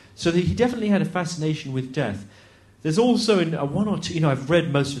that. So he definitely had a fascination with death. There's also one or two. I've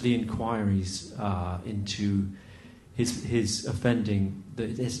read most of the inquiries into his offending.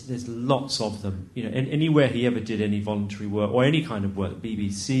 There's lots of them. And anywhere he ever did any voluntary work or any kind of work,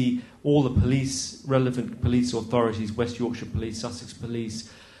 BBC, all the relevant police authorities, West Yorkshire Police, Sussex Police,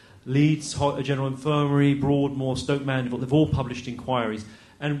 Leeds General Infirmary, Broadmoor, Stoke Mandeville. They've all published inquiries.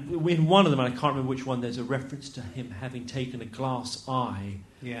 And in one of them, and I can't remember which one, there's a reference to him having taken a glass eye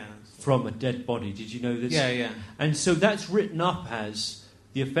from a dead body. Did you know this? Yeah. And so that's written up as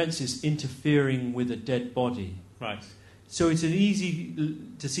the offence is interfering with a dead body. Right. So it's easy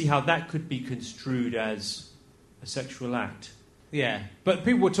to see how that could be construed as a sexual act. Yeah, but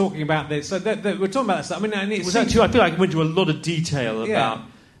people were talking about this. So we're talking about that stuff. I mean, and I feel like I went into a lot of detail about...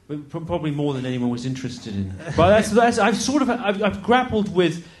 Probably more than anyone was interested in. But I've grappled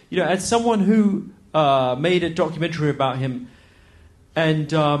with, as someone who made a documentary about him, and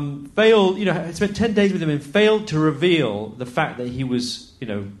failed. Spent 10 days with him and failed to reveal the fact that he was,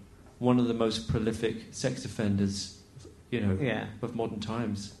 one of the most prolific sex offenders, of modern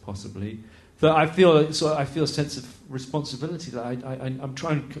times, possibly. That I feel a sense of responsibility that I'm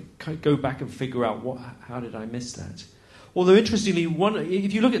trying to go back and figure out how did I miss that. Although interestingly,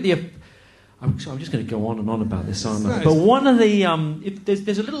 if you look at I'm just going to go on and on about this, aren't I? But one of the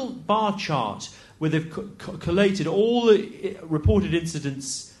there's a little bar chart where they've collated all the reported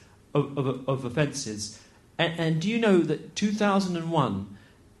incidents of offences, and do you know that 2001,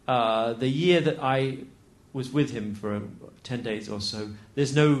 the year that I was with him for 10 days or so,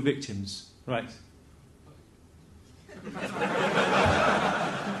 there's no victims. Right.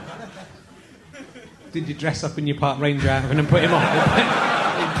 Did you dress up in your Park Ranger outfit and put him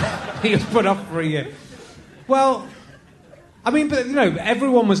off? He was put off for a year. Well, I mean, but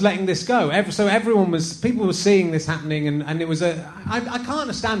everyone was letting this go. People were seeing this happening, and it was I can't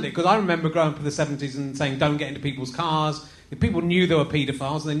understand it, because I remember growing up in the 70s and saying, don't get into people's cars. If people knew there were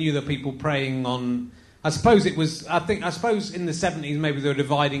paedophiles, they knew there were people preying on. I suppose in the 70s maybe they were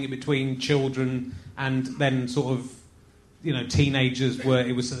dividing it between children and then sort of, teenagers, where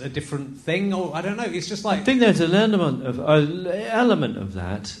it was a different thing, or I don't know. It's just like, I think there's an element of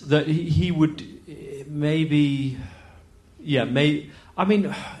that he would maybe, I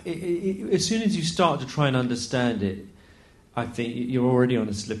mean, as soon as you start to try and understand it, I think you're already on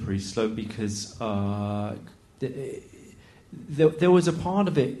a slippery slope, because there was a part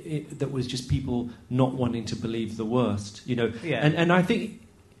of it that was just people not wanting to believe the worst, and I think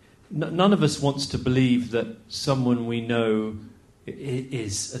none of us wants to believe that someone we know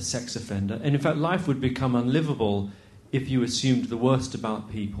is a sex offender, and in fact life would become unlivable if you assumed the worst about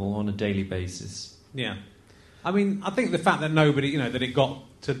people on a daily basis. Yeah, I mean, I think the fact that nobody, that it got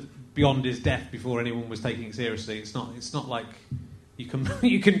to beyond his death before anyone was taking it seriously, it's not like you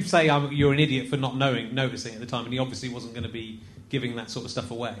can say you're an idiot for not noticing at the time, and he obviously wasn't going to be giving that sort of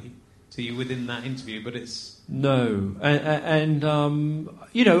stuff away to you within that interview, but it's... No, and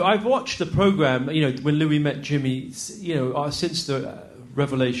I've watched the programme, when Louis met Jimmy, since the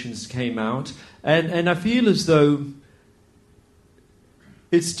revelations came out, and I feel as though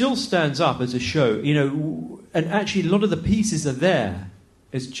it still stands up as a show, and actually a lot of the pieces are there.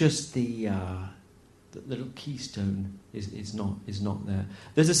 It's just the little keystone is not there.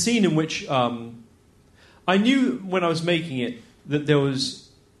 There's a scene in which I knew when I was making it that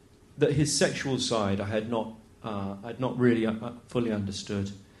his sexual side I had not really fully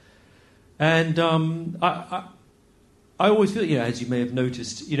understood, and I always feel, as you may have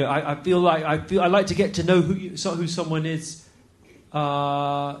noticed, I like to get to know who someone is,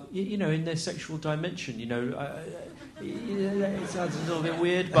 in their sexual dimension. It sounds a little bit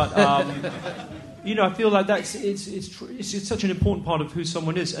weird, but I feel like it's such an important part of who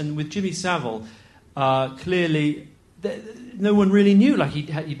someone is. And with Jimmy Savile, clearly, no one really knew. Like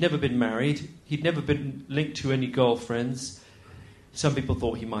he'd never been married. He'd never been linked to any girlfriends. Some people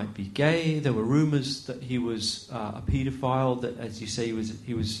thought he might be gay. There were rumours that he was a paedophile. That, as you say,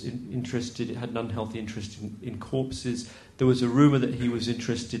 he was interested. Had an unhealthy interest in corpses. There was a rumour that he was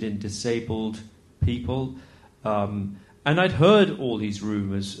interested in disabled people. And I'd heard all these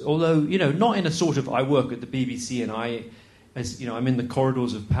rumours, although, not in a sort of, I work at the BBC and I'm in the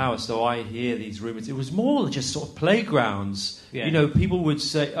corridors of power, so I hear these rumours. It was more just sort of playgrounds. Yeah. People would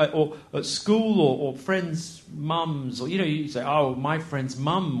say, or at school, or friends' mums, or, you say, oh, my friend's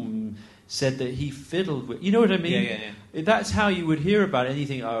mum said that he fiddled with... You know what I mean? Yeah. That's how you would hear about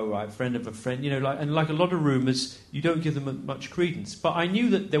anything. Oh, right, friend of a friend. Like a lot of rumours, you don't give them much credence. But I knew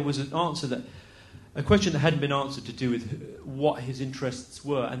that there was an answer a question that hadn't been answered to do with what his interests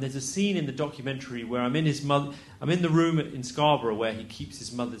were. And there's a scene in the documentary where I'm in the room in Scarborough where he keeps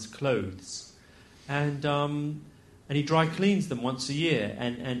his mother's clothes, and he dry cleans them once a year.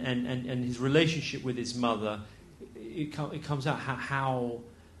 And his relationship with his mother, it comes out how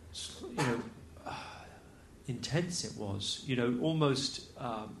intense it was. Almost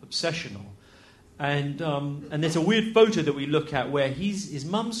obsessional. And there's a weird photo that we look at where his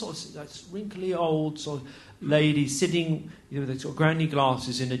mum's sort of like wrinkly old sort of lady sitting, with sort of granny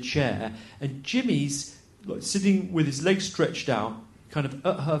glasses in a chair, and Jimmy's sitting with his legs stretched out, kind of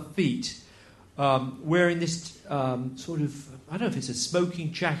at her feet, wearing this sort of, I don't know if it's a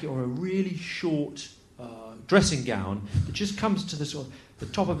smoking jacket or a really short dressing gown that just comes to the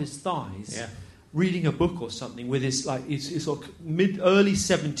top of his thighs. Yeah. Reading a book or something with his sort of early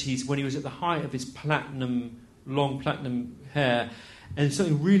 70s, when he was at the height of his long platinum hair, and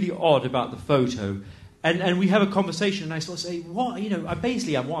something really odd about the photo. And we have a conversation, and I sort of say, what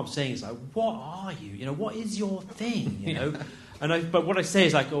I'm saying is like, what are you? You know, what is your thing? You know, but what I say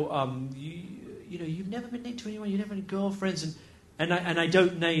is like, you've never been linked to anyone, you never had any girlfriends, and I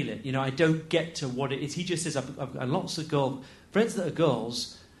don't nail it. You know, I don't get to what it is. He just says, I've got lots of friends that are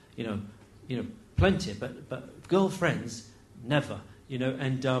girls, you know, plenty, but girlfriends, never. You know,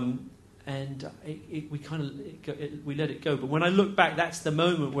 we let it go. But when I look back, that's the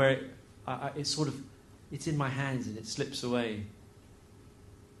moment where it's sort of. It's in my hands and it slips away.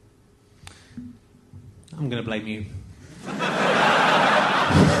 I'm going to blame you.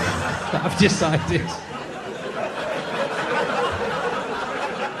 I've decided.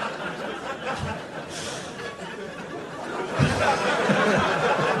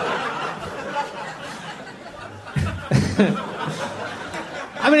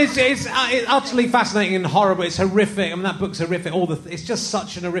 I mean, it's utterly fascinating and horrible. It's horrific. I mean, that book's horrific. It's just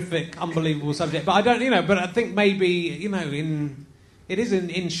such an horrific, unbelievable subject. But I don't, but I think maybe, in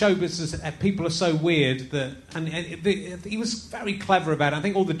showbiz, people are so weird that, and he was very clever about it. I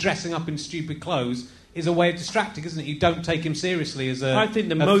think all the dressing up in stupid clothes is a way of distracting, isn't it? You don't take him seriously as a. I think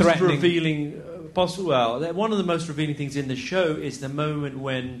the most revealing, one of the most revealing things in the show is the moment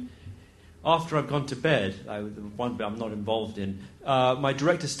when. After I've gone to bed, the one bit I'm not involved in, my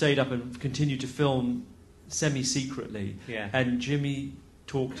director stayed up and continued to film semi-secretly. Yeah. And Jimmy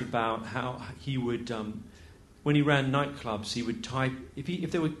talked about how he would, when he ran nightclubs, he would type,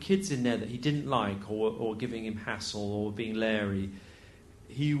 if there were kids in there that he didn't like or giving him hassle or being leery,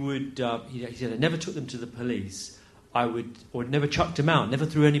 he would, he said, I never took them to the police. Or never chucked them out, never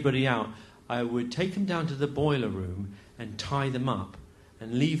threw anybody out. I would take them down to the boiler room and tie them up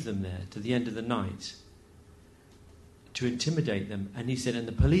and leave them there to the end of the night to intimidate them. And he said, and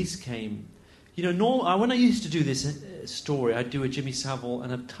the police came. You know, when I used to do this story, I'd do a Jimmy Savile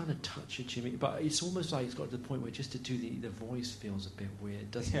and I'd kind of touch a Jimmy, but it's almost like it's got to the point where just to do the voice feels a bit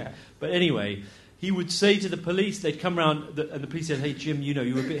weird, doesn't it? But anyway, he would say to the police, they'd come around, and the police said, hey, Jim, you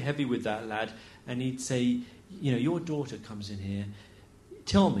were a bit heavy with that lad. And he'd say, your daughter comes in here,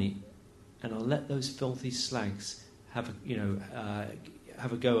 tell me, and I'll let those filthy slags have a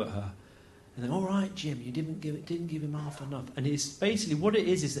go at her. And then, all right, Jim, you didn't give him half enough. And it's basically what it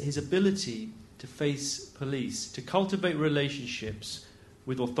is that his ability to face police, to cultivate relationships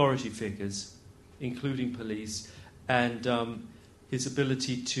with authority figures, including police, and his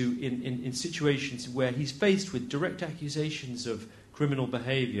ability to, in situations where he's faced with direct accusations of criminal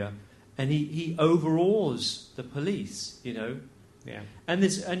behaviour, and he overawes the police, Yeah. And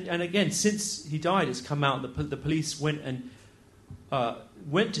again, since he died, it's come out that the police went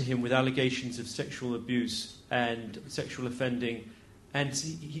to him with allegations of sexual abuse and sexual offending, and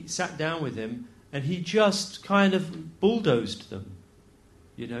he sat down with him, and he just kind of bulldozed them,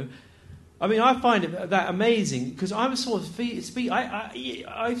 I mean, I find that amazing, because I'm sort of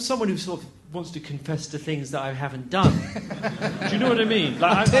I'm someone who sort of wants to confess to things that I haven't done. Do you know what I mean?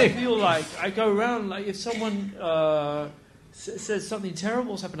 Like I feel like I go around, like if someone says something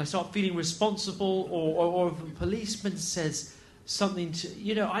terrible's happened, I start feeling responsible, or if a policeman says something to,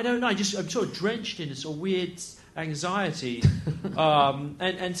 I don't know, I'm sort of drenched in this sort of weird anxiety.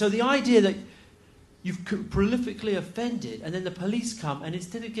 And so the idea that you've prolifically offended, and then the police come, and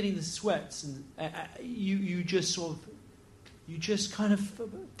instead of getting the sweats, and you just kind of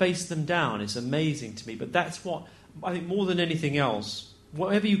face them down. It's amazing to me. But that's what, I think more than anything else,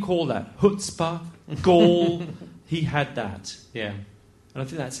 whatever you call that, chutzpah, gall, he had that. Yeah. And I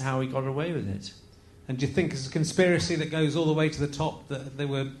think that's how he got away with it. And do you think it's a conspiracy that goes all the way to the top, that there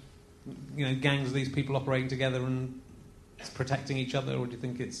were, gangs of these people operating together and protecting each other, or do you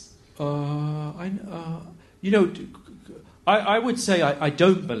think it's... I would say I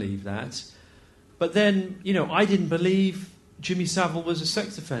don't believe that. But then, I didn't believe Jimmy Savile was a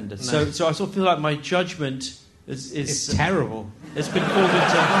sex offender. No. So I sort of feel like my judgment is it's terrible. It's been called into...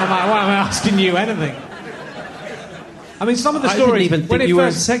 Why am I asking you anything? I mean, some of the stories... I didn't even think you were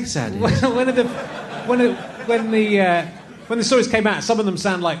a sex addict. When the stories came out, some of them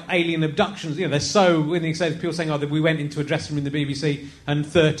sound like alien abductions. They're so... When they say, people saying, we went into a dressing room in the BBC and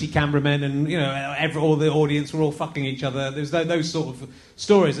 30 cameramen and, all the audience were all fucking each other. There's those sort of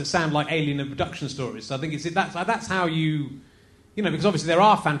stories that sound like alien abduction stories. So I think that's how you... because obviously there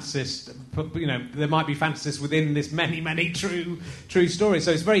are fantasists, there might be fantasists within this many, many true stories.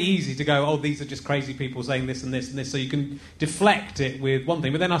 So it's very easy to go, these are just crazy people saying this and this and this, so you can deflect it with one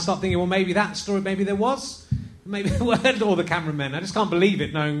thing. But then I start thinking, well, maybe that story, maybe there was... Maybe there weren't all the cameramen. I just can't believe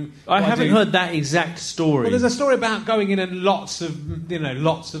it, knowing... I haven't heard that exact story. Well, there's a story about going in and lots of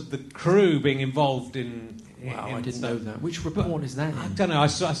the crew being involved in Wow, I didn't know that. Which report is that? I don't know. I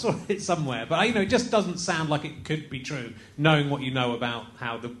saw it somewhere, but it just doesn't sound like it could be true. Knowing what you know about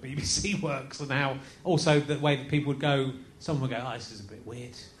how the BBC works and how also the way that people would go, someone would go, "Oh, this is a bit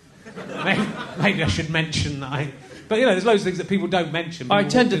weird. maybe I should mention that." But there's loads of things that people don't mention. I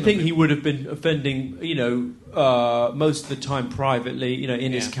tend to think he would have been offending, most of the time privately,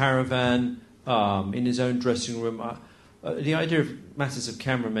 in his caravan, in his own dressing room. The idea of matters of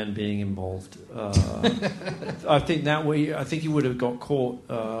cameramen being involved, I think he would have got caught.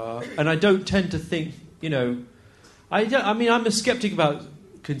 And I don't tend to think, I'm a skeptic about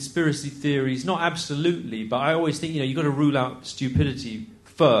conspiracy theories, not absolutely, but I always think, you've got to rule out stupidity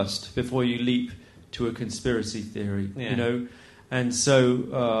first before you leap to a conspiracy theory, And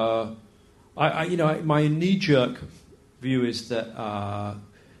so, my knee-jerk view is that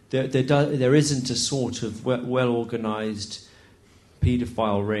there isn't a sort of well-organised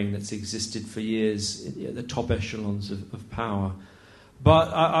paedophile ring that's existed for years at the top echelons of power.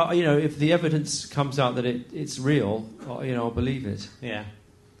 But, if the evidence comes out that it's real, I'll believe it. Yeah.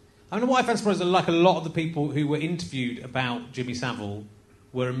 I mean, what I found surprising is like a lot of the people who were interviewed about Jimmy Savile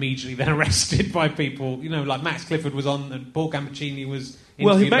were immediately then arrested by people. Like Max Clifford was on, and Paul Gambaccini was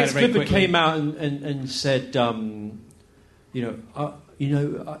interviewed. Well, Max Clifford came out and said, I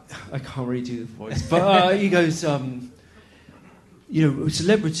can't really do the voice, but he goes,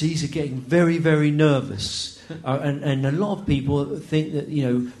 celebrities are getting very, very nervous. And a lot of people think that,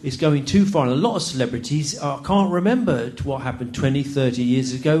 it's going too far. And a lot of celebrities can't remember what happened 20, 30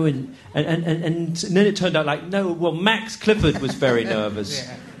 years ago. And then it turned out Max Clifford was very nervous.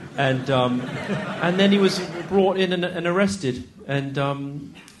 Yeah. And then he was brought in and arrested. And,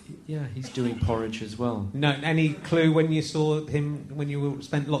 he's doing porridge as well. No, any clue when you saw him, when you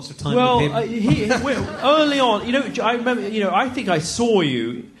spent lots of time with him? Early on, I remember, I think I saw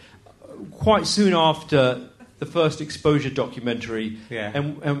you quite soon after the first Exposure documentary,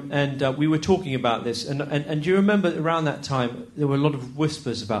 and we were talking about this, and do you remember around that time there were a lot of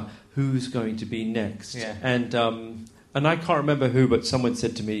whispers about who's going to be next, and I can't remember who, but someone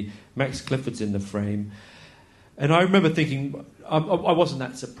said to me, Max Clifford's in the frame, and I remember thinking I wasn't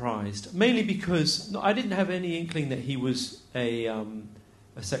that surprised, mainly because I didn't have any inkling that he was a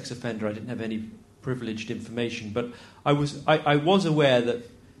sex offender. I didn't have any privileged information, but I was aware that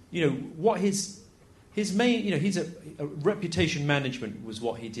what his main, he's a reputation management was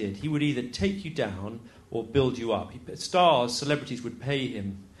what he did. He would either take you down or build you up. Stars, celebrities would pay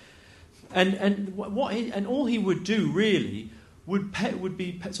him, and all he would do really would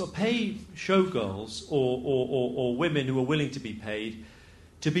be sort of pay showgirls or women who were willing to be paid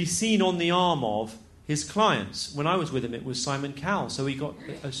to be seen on the arm of his clients. When I was with him, it was Simon Cowell, so he got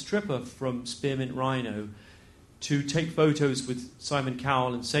a stripper from Spearmint Rhino to take photos with Simon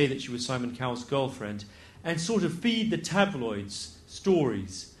Cowell and say that she was Simon Cowell's girlfriend, and sort of feed the tabloids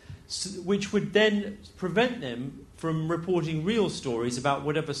stories, which would then prevent them from reporting real stories about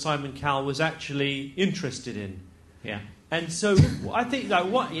whatever Simon Cowell was actually interested in. Yeah. And so I think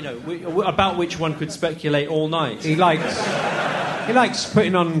about which one could speculate all night. He likes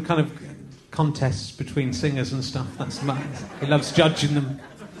putting on kind of contests between singers and stuff. He loves judging them.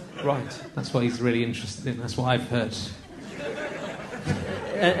 Right. That's what he's really interested in. That's what I've heard.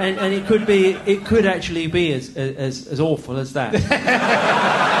 And it could actually be as awful as that.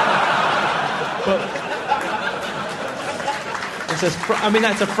 But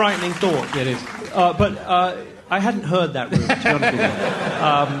that's a frightening thought. Yeah, it is. But I hadn't heard that rumor, to be honest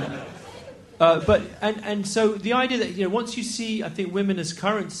with you. So the idea that once you see, I think, women as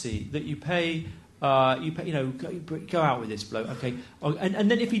currency, that you pay. Go out with this bloke, okay? And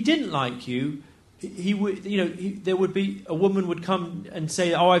then if he didn't like you, he would, there would be a woman would come and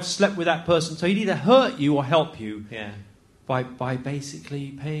say, "Oh, I've slept with that person." So he'd either hurt you or help you, by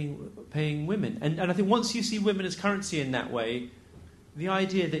basically paying women. And I think once you see women as currency in that way, the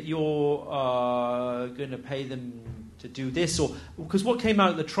idea that you're going to pay them to do this, because what came out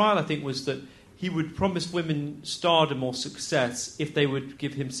at the trial, I think, was that he would promise women stardom or success if they would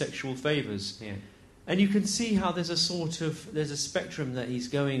give him sexual favours. Yeah. And you can see how there's a spectrum that he's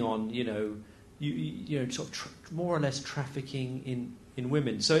going on, more or less trafficking in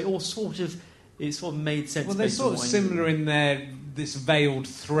women. So it sort of made sense. Well, they're sort of similar in this veiled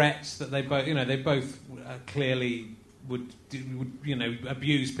threat that they both clearly would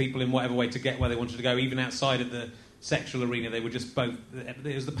abuse people in whatever way to get where they wanted to go, even outside of the sexual arena. They were just both.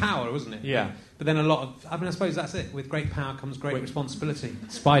 It was the power, wasn't it? Yeah. But then I suppose that's it. With great power comes great responsibility.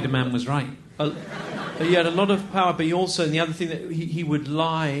 Spider-Man was right. He had a lot of power, but he also, and the other thing that he would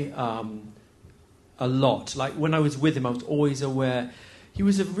lie a lot. Like when I was with him, I was always aware. he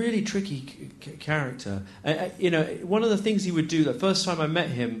was a really tricky character. One of the things he would do, the first time I met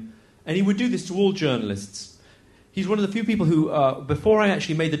him, and he would do this to all journalists, he's one of the few people who, before I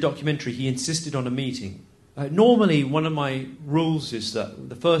actually made the documentary, he insisted on a meeting. Normally, one of my rules is that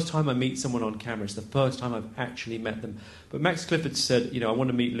the first time I meet someone on camera, it's the first time I've actually met them. But Max Clifford said, I want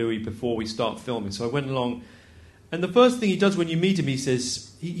to meet Louis before we start filming. So I went along, and the first thing he does when you meet him, he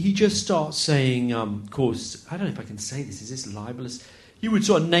says, he just starts saying, of course, I don't know if I can say this, is this libelous? He would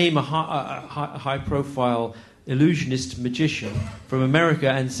sort of name a high-profile illusionist magician from America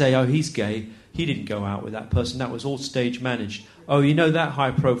and say, oh, he's gay. He didn't go out with that person. That was all stage managed. Oh, that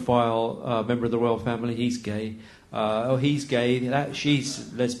high-profile member of the royal family, he's gay. Oh, he's gay.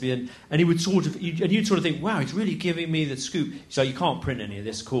 She's lesbian. And he would you'd sort of think, wow, he's really giving me the scoop. So you can't print any of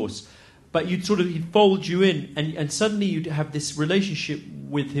this, of course. But he'd fold you in, and suddenly you'd have this relationship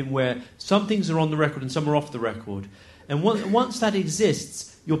with him where some things are on the record and some are off the record. And once that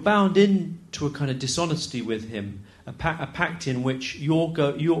exists, you're bound into a kind of dishonesty with him, a pact in which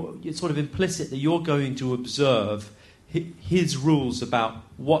it's sort of implicit that you're going to observe his rules about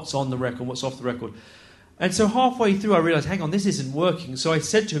what's on the record, what's off the record. And so halfway through I realised, hang on, this isn't working. So I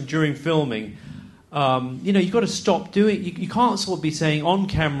said to him during filming, you've got to stop doing... You can't sort of be saying on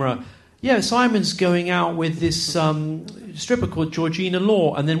camera, yeah, Simon's going out with this stripper called Georgina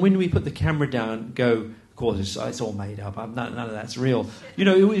Law, and then when we put the camera down, go... Of course, it's all made up. None of that's real.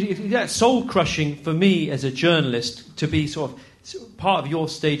 That's soul-crushing for me as a journalist to be sort of part of your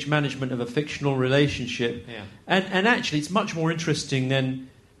stage management of a fictional relationship. Yeah. And actually, it's much more interesting than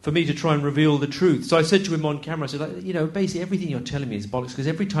for me to try and reveal the truth. So I said to him on camera, I said, basically everything you're telling me is bollocks, because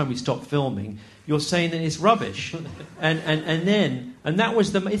every time we stop filming, you're saying that it's rubbish. and that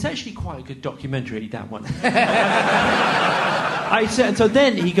was it's actually quite a good documentary, that one. I said, so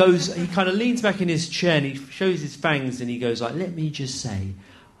then he kind of leans back in his chair and he shows his fangs and he goes like, let me just say,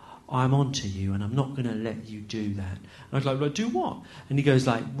 I'm onto you and I'm not going to let you do that. And I was like, do what? And he goes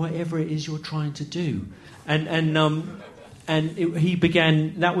like, whatever it is you're trying to do. He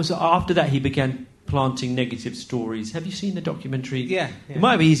began, that was after that he began planting negative stories. Have you seen the documentary? Yeah. It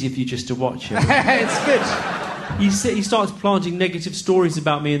might be easy for you just to watch it. It's good. He starts planting negative stories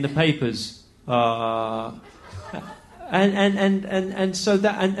about me in the papers. So I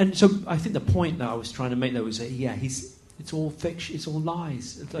think the point that I was trying to make there was that it's all fiction, it's all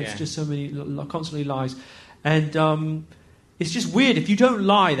lies. It's just so many constantly lies, and it's just weird if you don't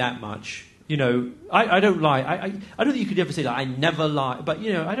lie that much. I don't lie. I don't think you could ever say that I never lie, but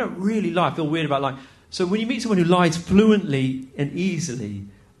I don't really lie. I feel weird about lying. So when you meet someone who lies fluently and easily,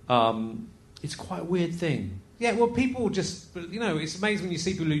 it's quite a weird thing. Yeah, well, people just, it's amazing when you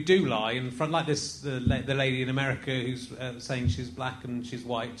see people who do lie in front, like this, the lady in America who's saying she's black and she's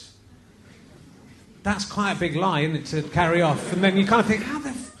white. That's quite a big lie, isn't it, to carry off? And then you kind of think,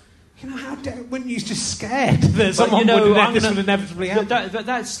 weren't you just scared that someone this would inevitably happen?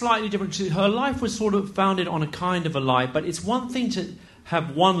 That's slightly different. Her life was sort of founded on a kind of a lie, but it's one thing to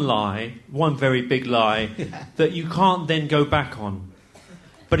have one lie, one very big lie, that you can't then go back on.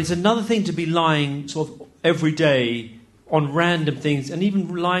 But it's another thing to be lying sort of every day on random things, and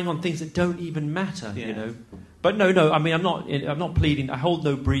even relying on things that don't even matter. But no. I mean, I'm not pleading. I hold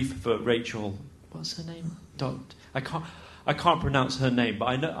no brief for Rachel. What's her name? I can't pronounce her name, but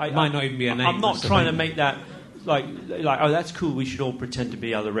I know. Might not even be a name. I'm not trying to make that like oh, that's cool. We should all pretend to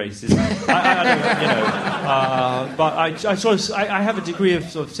be other races. I don't, but I have a degree of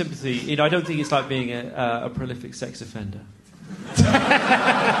sort of sympathy. I don't think it's like being a prolific sex offender.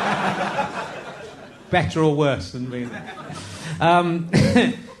 Better or worse than being...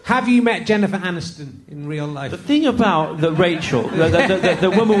 Have you met Jennifer Aniston in real life? The thing about Rachel,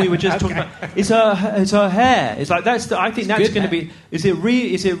 the woman we were just talking about, is her hair. It's like I think that's going to be. Is it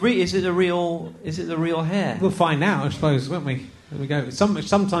the real hair? We'll find out, I suppose, won't we? There we go.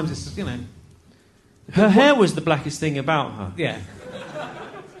 Sometimes it's Her hair was the blackest thing about her. Yeah.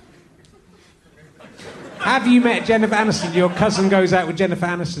 Have you met Jennifer Aniston? Your cousin goes out with Jennifer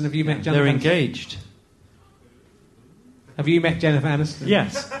Aniston. Have you met Jennifer Aniston? They're engaged. Have you met Jennifer Aniston?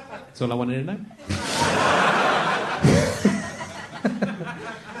 Yes. That's all I wanted to know.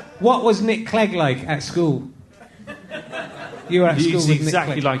 What was Nick Clegg like at school? You were at school with Nick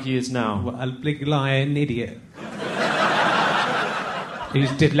exactly Clegg. like he is now. What, a big lying idiot. Who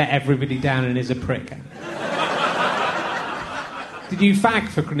did let everybody down and is a prick. Did you fag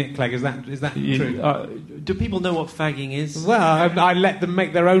for Nick Clegg? Is that true? Do people know what fagging is? Well, I let them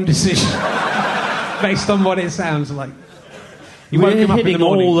make their own decision based on what it sounds like. You woke him up in the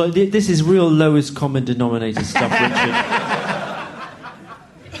morning. This is real lowest common denominator stuff, Richard.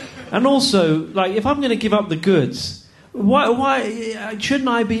 And also, like, if I'm going to give up the goods, Why shouldn't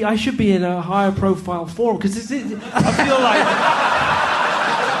I be? I should be in a higher profile forum because I feel like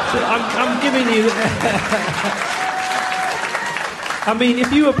I'm giving you. I mean,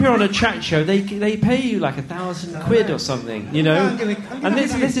 if you appear on a chat show, they pay you like £1,000 or something, you know. And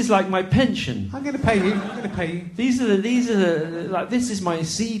this is like my pension. I'm going to pay you. These are the like this is my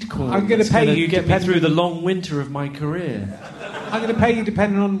seed corn. I'm going to pay you get me through the long winter of my career. I'm going to pay you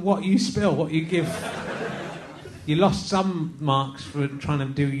depending on what you spill, what you give. You lost some marks for trying to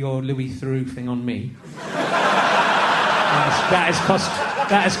do your Louis Theroux thing on me. That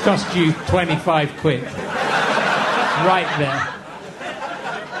has cost you £25. Right there.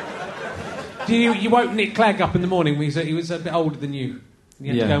 You woke Nick Clegg up in the morning when he was a bit older than you.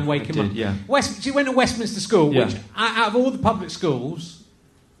 You had to go and wake him up. Yeah. You went to Westminster School, which out of all the public schools,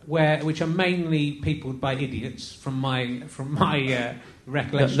 which are mainly peopled by idiots, from my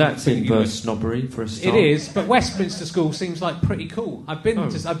recollection. That's inverse snobbery for a start. It is, but Westminster School seems like pretty cool. I've been there.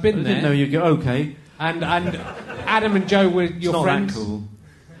 I didn't know you go. Okay. And Adam and Joe were your friends. Not that cool.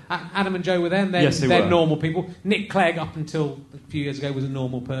 Adam and Joe were there. They're normal people. Nick Clegg, up until a few years ago, was a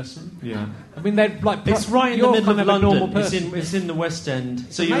normal person. Yeah. I mean, they're like... It's right in the middle of London. Normal person. It's in the West End.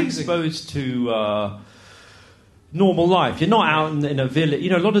 It's so amazing. You're exposed to normal life. You're not out in a village. You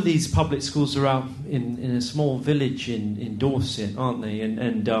know, a lot of these public schools are out in a small village in Dorset, aren't they?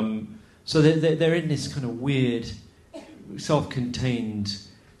 And so they're in this kind of weird, self-contained,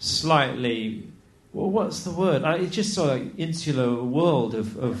 slightly... Well, what's the word? It's just sort of like insular world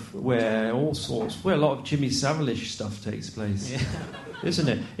of where a lot of Jimmy Savile stuff takes place, isn't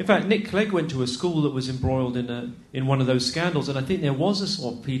it? In fact, Nick Clegg went to a school that was embroiled in one of those scandals, and I think there was a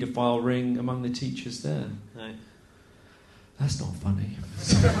sort of paedophile ring among the teachers there. Right. That's not funny.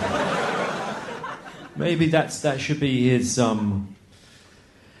 Maybe that should be his.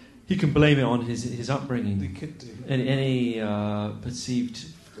 He can blame it on his upbringing. He could do. Any perceived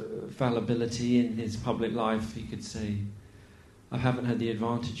fallibility in his public life, he could say, I haven't had the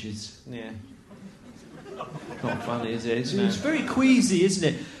advantages. Yeah. Not funny, is it? It's very queasy,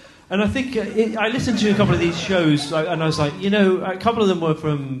 isn't it? And I think I listened to a couple of these shows, and I was like, a couple of them were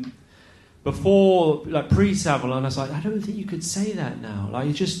from before, like pre-Savile, and I was like, I don't think you could say that now. Like,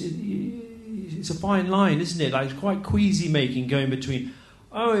 it's a fine line, isn't it? Like, it's quite queasy making, going between,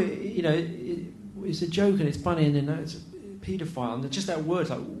 it's a joke and it's funny, and then it's paedophile, and just that word's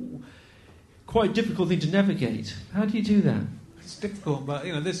like quite a difficult thing to navigate. How do you do that? It's difficult, but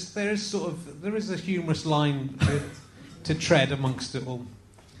there is a humorous line to tread amongst it all.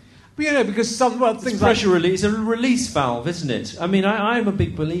 But because things it's pressure release, a release valve, isn't it? I mean, I'm a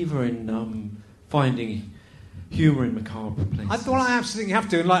big believer in finding humour in macabre places. I absolutely have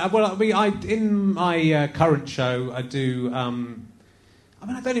to. And in my current show, I do.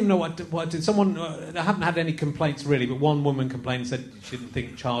 I don't even know what I did. Someone, I haven't had any complaints really, but one woman complained and said she didn't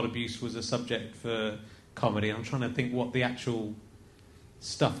think child abuse was a subject for comedy. I'm trying to think what the actual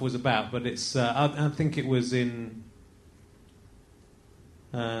stuff was about, but it's. I think it was in.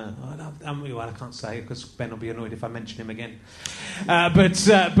 I can't say because Ben will be annoyed if I mention him again. But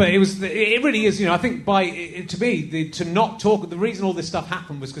it was. It really is. I think to me to not talk. The reason all this stuff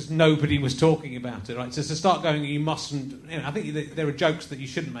happened was because nobody was talking about it. Right. So to start going, you mustn't. I think there are jokes that you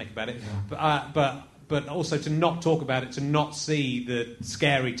shouldn't make about it. Yeah. But also to not talk about it, to not see the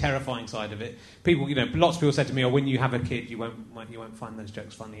scary, terrifying side of it. People, lots of people said to me, "Oh, when you have a kid, you won't find those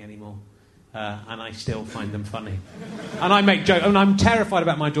jokes funny anymore." And I still find them funny. And I make jokes. And I'm terrified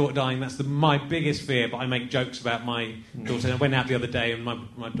about my daughter dying. That's my biggest fear. But I make jokes about my daughter. And I went out the other day, and my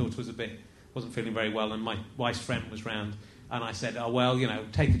daughter wasn't feeling very well, and my wife's friend was round. And I said, "Oh well,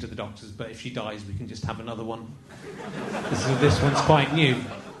 take her to the doctors. But if she dies, we can just have another one. This one's quite new."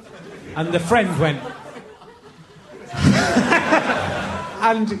 And the friend went.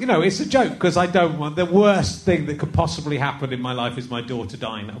 And, it's a joke, because I don't want... The worst thing that could possibly happen in my life is my daughter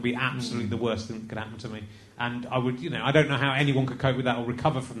dying. That would be absolutely the worst thing that could happen to me. And I would, I don't know how anyone could cope with that or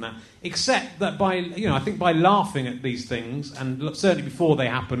recover from that. Except that I think by laughing at these things, and certainly before they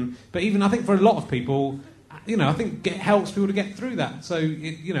happen, but even I think for a lot of people, I think it helps people to get through that. So,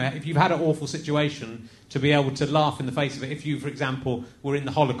 if you've had an awful situation, to be able to laugh in the face of it, if you, for example, were in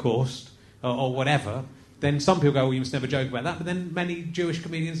the Holocaust or whatever... Then some people go, well, you must never joke about that. But then many Jewish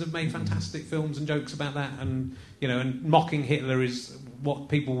comedians have made fantastic films and jokes about that. And, and mocking Hitler is what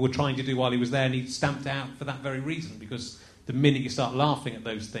people were trying to do while he was there. And he stamped out for that very reason. Because the minute you start laughing at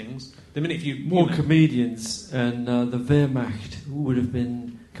those things, the minute More comedians and the Wehrmacht would have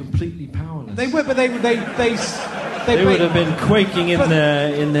been completely powerless. They were, but they would have been quaking in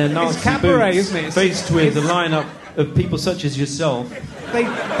their Nazi cabaret, boots, isn't it? faced with a lineup of people such as yourself.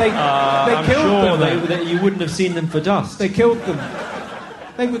 I'm killed sure them. that you wouldn't have seen them for dust. They killed them.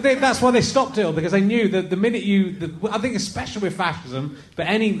 That's why they stopped it all, because they knew that the minute I think especially with fascism, but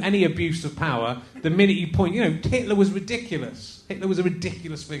any abuse of power, the minute you point, Hitler was ridiculous. Hitler was a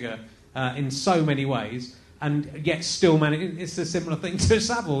ridiculous figure in so many ways, and yet still managed. It's a similar thing to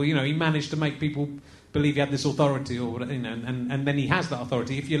Savile. He managed to make people believe he had this authority, or and then he has that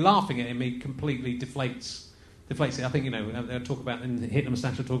authority. If you're laughing at him, he completely deflates it. I think they'll talk about in Hitler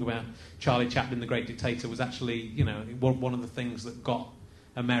Moustache. Will talk about Charlie Chaplin, the Great Dictator, was actually one of the things that got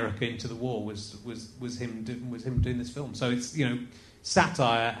America into the war was him doing this film. So it's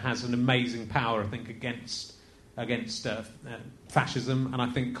satire has an amazing power, I think, against fascism, and I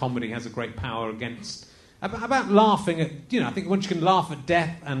think comedy has a great power against about laughing at I think once you can laugh at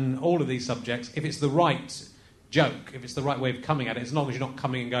death and all of these subjects, if it's the right joke, if it's the right way of coming at it, as long as you're not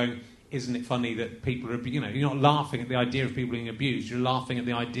coming and going, isn't it funny that people are you're not laughing at the idea of people being abused, you're laughing at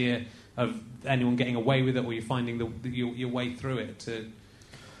the idea of anyone getting away with it, or you're finding your way through it to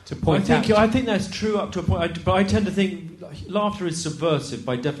point out. I think that's true up to a point, but I tend to think laughter is subversive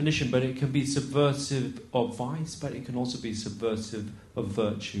by definition, but it can be subversive of vice, but it can also be subversive of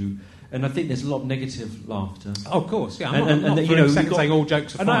virtue. And I think there's a lot of negative laughter. Oh, of course, yeah. I'm not for a second saying all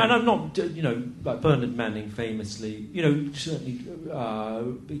jokes are fine. And I'm not, like Bernard Manning famously, certainly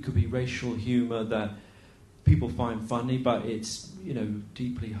it could be racial humour that people find funny, but it's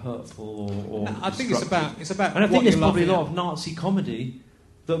deeply hurtful or no, I think it's about. And I think there's probably a lot of Nazi comedy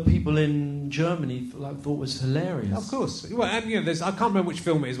that people in Germany thought was hilarious. Of course. Well, and I can't remember which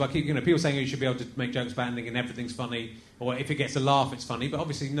film it is, but people saying you should be able to make jokes about anything and everything's funny, or if it gets a laugh, it's funny. But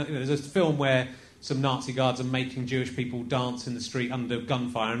obviously, there's a film where some Nazi guards are making Jewish people dance in the street under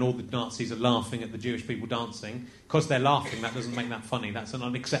gunfire, and all the Nazis are laughing at the Jewish people dancing. Because they're laughing, that doesn't make that funny. That's an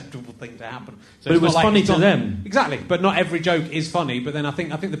unacceptable thing to happen. So but it was funny to them. Exactly. But not every joke is funny. But then I think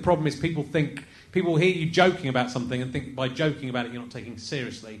the problem is people hear you joking about something and think by joking about it you're not taking it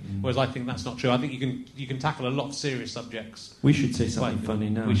seriously. Whereas I think that's not true. I think you can tackle a lot of serious subjects. We should say something funny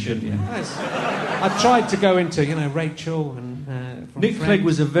now. We should, yeah. I've tried to go into Rachel and Nick Clegg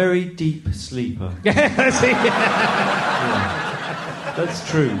was a very deep sleeper. Yes, that's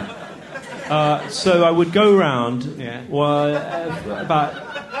true. So I would go round about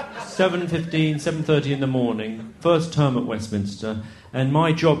 7:15, 7:30 in the morning, first term at Westminster, and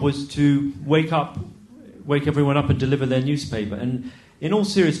my job was to wake everyone up and deliver their newspaper. And in all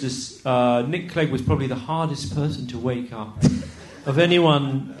seriousness, Nick Clegg was probably the hardest person to wake up of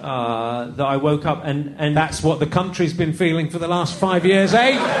anyone that I woke up. And that's what the country's been feeling for the last 5 years,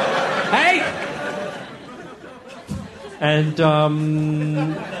 eh? Hey! And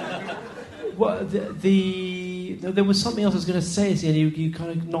there was something else I was going to say, and you kind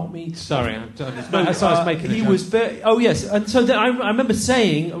of knocked me. Sorry, I was making. He was very. Oh yes, and so then I remember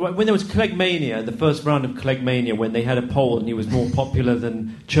saying when there was Cleggmania, the first round of Cleggmania, when they had a poll and he was more popular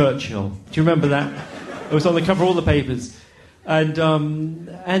than Churchill. Do you remember that? It was on the cover of all the papers, and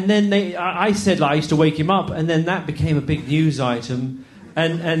then I said I used to wake him up, and then that became a big news item,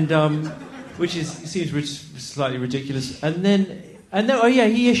 and which seems slightly ridiculous, and then.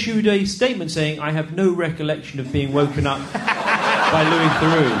 He issued a statement saying, "I have no recollection of being woken up by Louis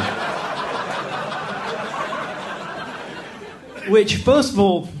Theroux." Which, first of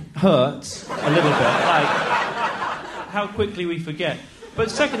all, hurts a little bit, like how quickly we forget.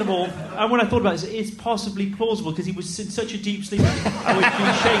 But second of all, when I thought about it, it's possibly plausible because he was in such a deep sleep. I would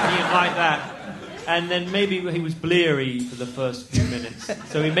be shaking him like that. And then maybe he was bleary for the first few minutes.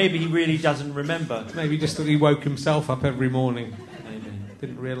 So maybe he really doesn't remember. Maybe just that he woke himself up every morning.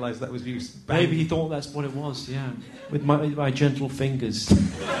 Didn't realise that was used. Maybe he thought that's what it was, yeah. With my gentle fingers.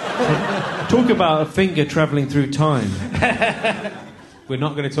 Talk about a finger travelling through time. We're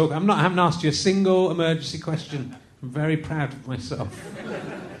not going to talk. I haven't asked you a single emergency question. I'm very proud of myself.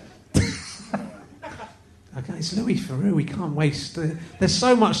 Okay, it's Louis Theroux. We can't waste. There's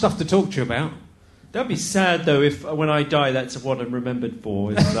so much stuff to talk to you about. That'd be sad, though, if when I die, that's what I'm remembered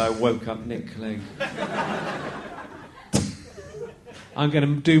for, is I woke up Nick Clegg. I'm going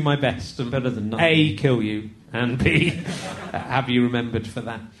to do my best and better than nothing. A, kill you, and B, have you remembered for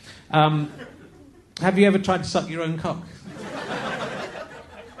that. Have you ever tried to suck your own cock?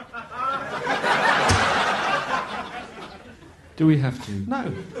 Do we have to?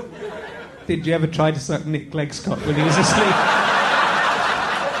 No. Did you ever try to suck Nick Clegg's cock when he was asleep?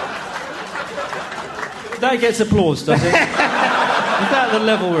 That gets applause, does it? Is that the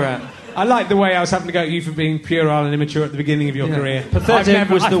level we're at? I like the way I was having to go at you for being puerile and immature at the beginning of your career. Pathetic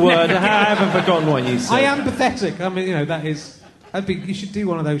was the word. I haven't forgotten what you said. I am pathetic. I mean, that is... you should do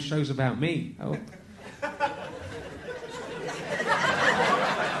one of those shows about me. Oh.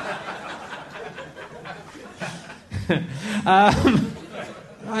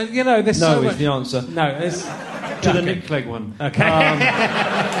 You know, there's No so is much... the answer. No, it's... To the Nick Clegg one. Okay.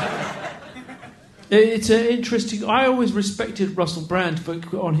 It's interesting. I always respected Russell Brand for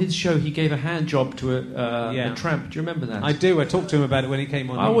on his show. He gave a hand job to a tramp. Do you remember that? I do. I talked to him about it when he came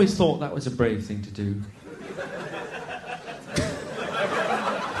on. I always thought that was a brave thing to do.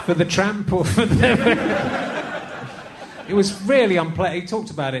 For the tramp or for the... It was really unpleasant. He talked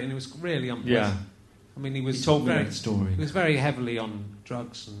about it and it was really unpleasant. Yeah. I mean, he told me very, that story. He was very heavily on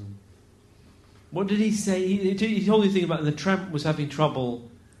drugs and... What did he say? He told me the thing about the tramp was having trouble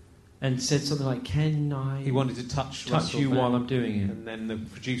and said something like, "Can I?" He wanted to touch you while I'm doing it. And then the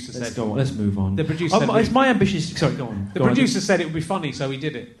producer said... Go on, let's move on. The producer said... It's my ambition... Sorry, go on. The producer said it would be funny, so he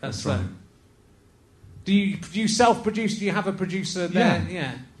did it. That's right. Do you self-produce? Do you have a producer there?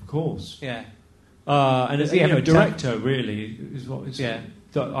 Yeah. Of course. Yeah. And does he have a director, really, is what is that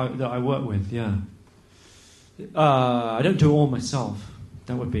I work with, yeah. I don't do it all myself.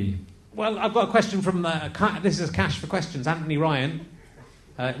 That would be... Well, I've got a question from... this is Cash for Questions. Anthony Ryan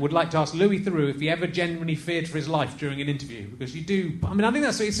would like to ask Louis Theroux if he ever genuinely feared for his life during an interview. Because you do... I mean, I think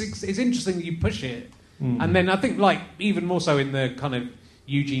it's interesting that you push it. And then I think, like, even more so in the kind of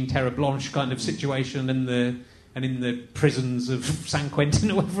Eugene Terre Blanche kind of situation and in the prisons of San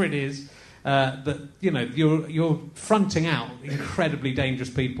Quentin or whatever it is, that, you know, you're fronting out incredibly dangerous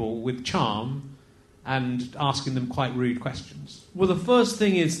people with charm and asking them quite rude questions. Well, the first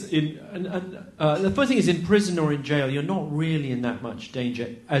thing is in prison or in jail, you're not really in that much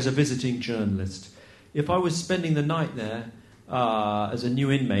danger as a visiting journalist. If I was spending the night there as a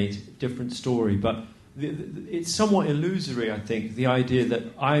new inmate, different story. But it's somewhat illusory, I think, the idea that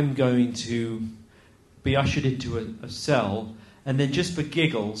I'm going to be ushered into a cell and then just for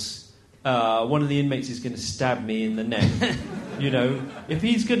giggles, one of the inmates is going to stab me in the neck. You know, if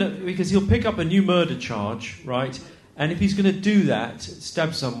he's going to, because he'll pick up a new murder charge, right? And if he's going to do that,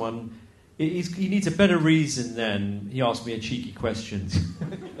 stab someone, he needs a better reason than he asked me a cheeky question.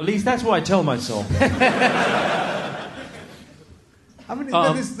 At least that's what I tell myself. I mean,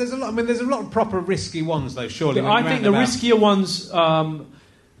 there's a lot. I mean, there's a lot of proper risky ones, though. Surely, I think the riskier ones. I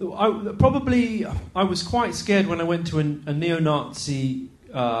was quite scared when I went to a neo-Nazi.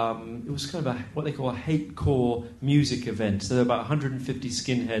 It was kind of what they call a hate core music event. So there were about 150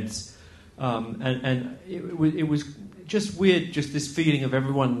 skinheads, and it was just weird. Just this feeling of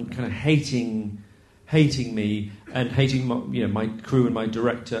everyone kind of hating me and hating my crew and my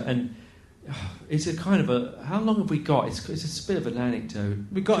director. And it's a kind of how long have we got? It's a bit of an anecdote.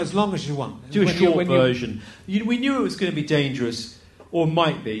 We've got as long as you want. Do a short version. We knew it was going to be dangerous, or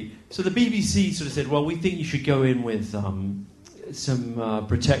might be. So the BBC sort of said, well, we think you should go in with some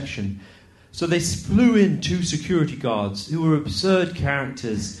protection. So they flew in 2 security guards who were absurd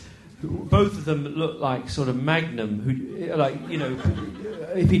characters. Both of them looked like sort of Magnum, who, like, you know,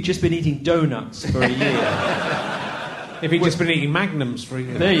 if he'd just been eating donuts for a year. If he'd just been eating Magnums for a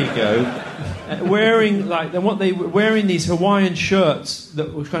year. There you go. Wearing these Hawaiian shirts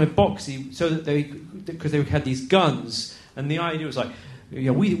that were kind of boxy, so that because they had these guns, and the idea was like,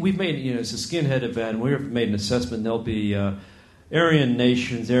 we've made, it's a skinhead event. We've made an assessment. There'll be Aryan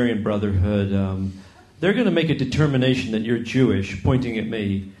nations, Aryan Brotherhood. They're going to make a determination that you're Jewish, pointing at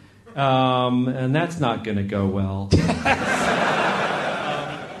me, and that's not going to go well.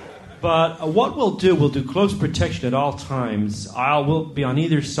 But what we'll do close protection at all times. We'll be on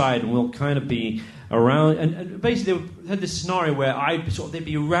either side, and we'll kind of be around. And basically, they had this scenario where they'd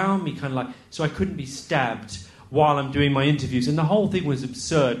be around me, kind of like, so I couldn't be stabbed while I'm doing my interviews. And the whole thing was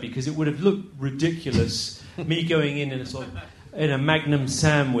absurd because it would have looked ridiculous, me going in a Magnum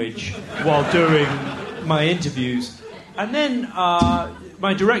sandwich while doing my interviews. And then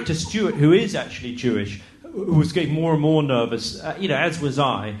my director, Stuart, who is actually Jewish, who was getting more and more nervous, as was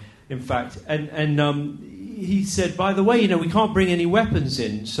I, in fact, and he said, by the way, we can't bring any weapons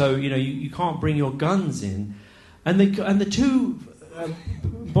in, so you can't bring your guns in. And the 2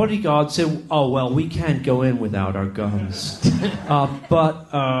 bodyguards said, oh well, we can't go in without our guns,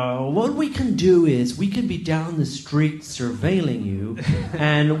 but what we can do is we can be down the street surveilling you,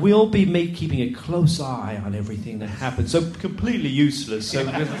 and we'll be keeping a close eye on everything that happens. So completely useless. So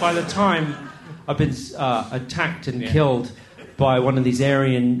by the time I've been attacked and killed by one of these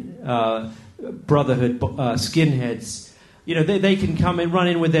Aryan Brotherhood skinheads, they can come and run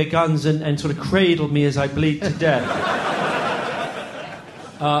in with their guns and sort of cradle me as I bleed to death.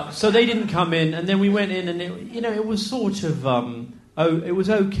 So they didn't come in, and then we went in, and it was sort of it was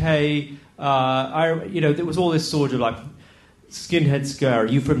okay. There was all this sort of like skinhead scare. Are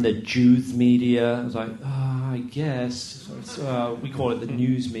you from the Jews media? I was like, I guess. We call it the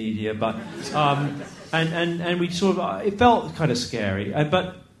news media, but And we sort of, it felt kind of scary.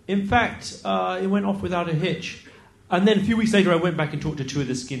 But in fact, it went off without a hitch. And then a few weeks later, I went back and talked to two of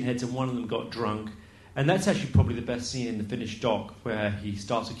the skinheads, and one of them got drunk. And that's actually probably the best scene in the finished doc, where he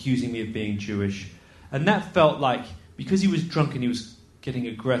starts accusing me of being Jewish. And that felt like, because he was drunk and he was getting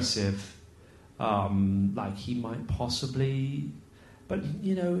aggressive, like he might possibly... But,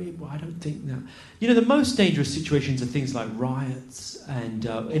 you know, I don't think that... You know, the most dangerous situations are things like riots and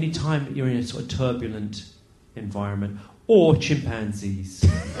any time you're in a sort of turbulent environment, or chimpanzees.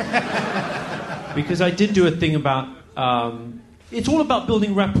 Because I did do a thing about... it's all about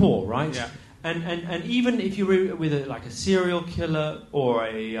building rapport, right? Yeah. And even if you're with a serial killer or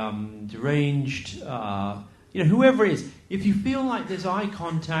a deranged... you know, whoever it is, if you feel like there's eye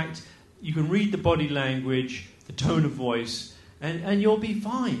contact, you can read the body language, the tone of voice... And you'll be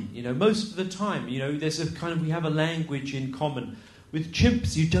fine, you know, most of the time. You know, there's a kind of, we have a language in common. With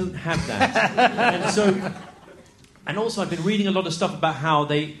chimps, you don't have that. and also I've been reading a lot of stuff about how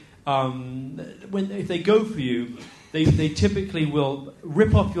they, if they go for you, they typically will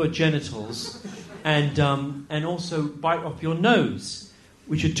rip off your genitals and also bite off your nose,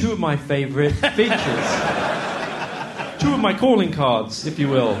 which are two of my favourite features. Two of my calling cards, if you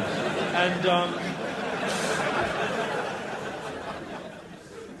will. And...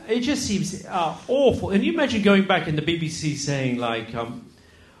 it just seems awful. And you imagine going back in the BBC saying, like,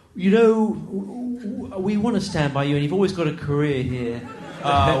 you know, we want to stand by you, and you've always got a career here.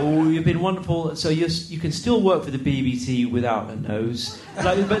 You've been wonderful. So you can still work for the BBC without a nose.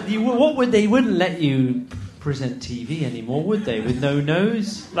 Like, but they wouldn't let you present TV anymore, would they? With no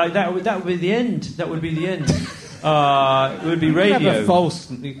nose, like that would be the end. That would be the end. It would be radio. You could have a false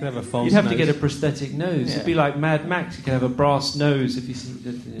nose. You'd have to get a prosthetic nose. Yeah. It'd be like Mad Max. You could have a brass nose if you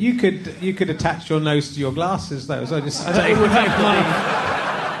see. You could attach your nose to your glasses, though. So just it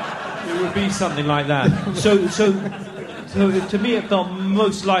would be something like that. So to me, it felt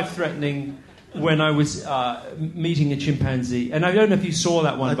most life-threatening when I was meeting a chimpanzee. And I don't know if you saw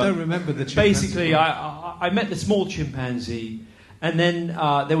that one. I don't remember the chimpanzee. Basically, I met the small chimpanzee. And then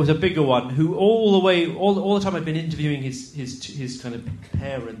there was a bigger one who all the time I'd been interviewing his kind of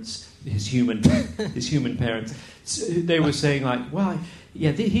parents, his human parents. So they were saying like, well,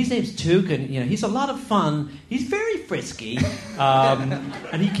 yeah, his name's Took, and you know he's a lot of fun. He's very frisky,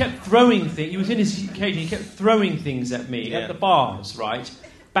 and he kept throwing things. He was in his cage, and he kept throwing things at me at the bars, right?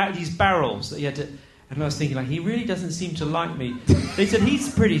 Back these barrels that he had to. And I was thinking, like, he really doesn't seem to like me. They said, he's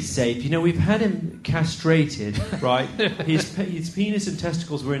pretty safe. You know, we've had him castrated, right? His penis and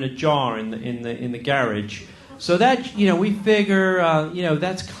testicles were in a jar in the garage. So that, you know, we figure, you know,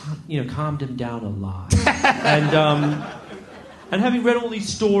 that's, you know, calmed him down a lot. And having read all these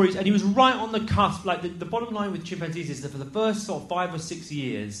stories, and he was right on the cusp. Like, the bottom line with chimpanzees is that for the first sort of 5 or 6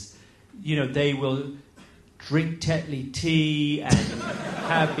 years, you know, they will drink Tetley tea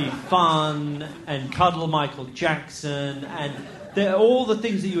and be fun and cuddle Michael Jackson, and they're all the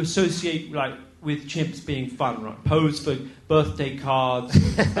things that you associate like with chimps being fun, right? Pose for birthday cards,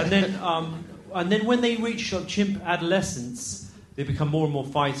 and then when they reach chimp adolescence, they become more and more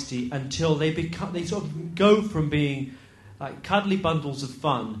feisty until they sort of go from being like cuddly bundles of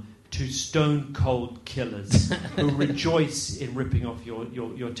fun to stone-cold killers who rejoice in ripping off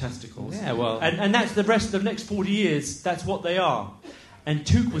your testicles. Yeah, well... And that's the rest of the next 40 years, that's what they are. And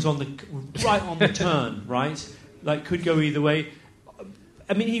Took was right on the turn, right? Like, could go either way.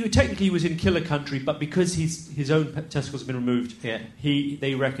 I mean, he technically was in killer country, but because his own testicles have been removed,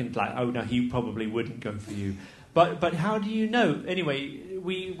 they reckoned, like, oh, no, he probably wouldn't go for you. But how do you know? Anyway,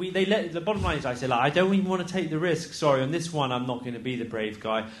 the bottom line is I said, like, I don't even want to take the risk. Sorry, on this one I'm not going to be the brave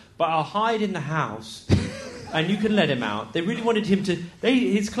guy, but I'll hide in the house and you can let him out. They really wanted him to...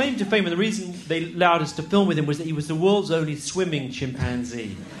 his claim to fame, and the reason they allowed us to film with him was that he was the world's only swimming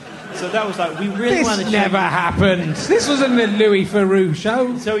chimpanzee. So that was like, we really want to... This never happened. This wasn't the Louis Theroux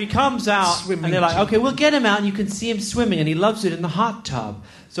show. So he comes out, and they're like, okay, we'll get him out, and you can see him swimming, and he loves it in the hot tub.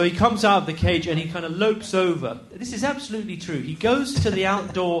 So he comes out of the cage, and he kind of lopes over. This is absolutely true. He goes to the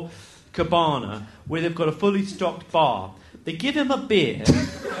outdoor cabana, where they've got a fully stocked bar. They give him a beer.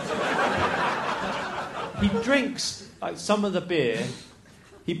 He drinks like some of the beer.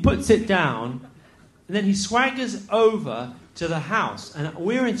 He puts it down, and then he swaggers over to the house, and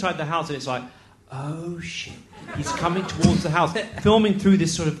we're inside the house, and it's like, oh shit, he's coming towards the house, filming through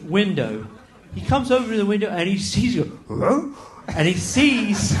this sort of window. He comes over to the window, and he sees you, and he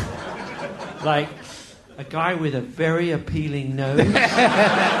sees like a guy with a very appealing nose,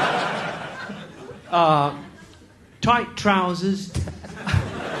 tight trousers,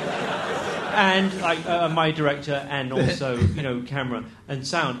 and like my director, and also camera and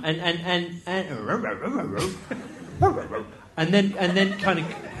sound, and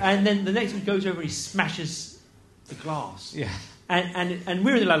then the next one goes over and he smashes the glass. Yeah. And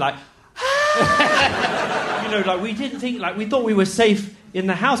we were like like we didn't think, like we thought we were safe in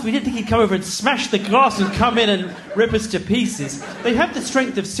the house. We didn't think he'd come over and smash the glass and come in and rip us to pieces. They have the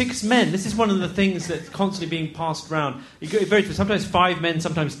strength of 6 men. This is one of the things that's constantly being passed around. It varies, sometimes 5 men,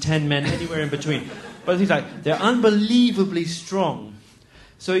 sometimes 10 men, anywhere in between. But things like they're unbelievably strong.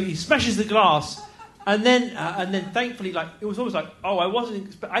 So he smashes the glass. And then thankfully, like it was always like, I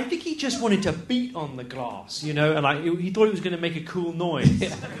wasn't. I think he just wanted to beat on the glass, and he thought it was going to make a cool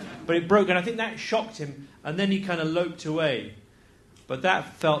noise, but it broke, and I think that shocked him. And then he kind of loped away. But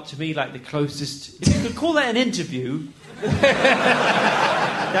that felt to me like the closest. If you could call that an interview,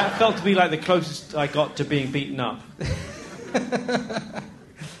 that felt to me like the closest I got to being beaten up.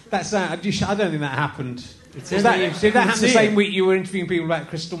 That's I don't think that happened. Did that happen the same week you were interviewing people about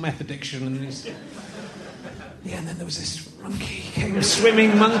crystal meth addiction and these... Yeah, and then there was this monkey,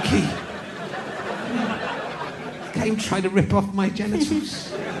 swimming monkey. Came trying to rip off my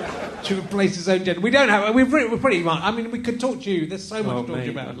genitals to replace his own genitals. We don't have... We're pretty much... I mean, we could talk to you. There's so much to talk to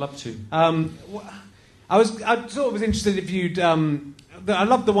you about. I'd love to. I sort of was interested if you'd... I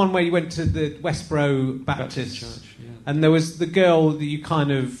loved the one where you went to the Westboro Baptist Church, yeah. And there was the girl that you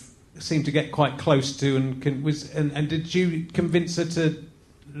kind of seemed to get quite close to, and did you convince her to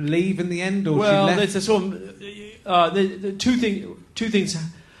leave in the end, or she left? There's a sort of the two things.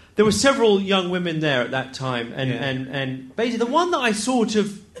 There were several young women there at that time, and basically the one that I sort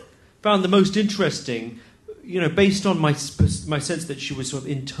of found the most interesting, based on my sense that she was sort of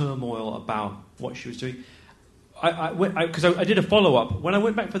in turmoil about what she was doing. Because I did a follow-up. When I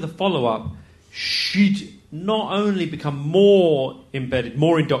went back for the follow-up, she'd not only become more embedded,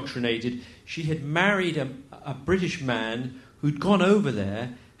 more indoctrinated, she had married a British man who'd gone over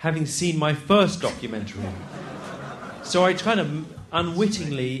there having seen my first documentary. So I kind of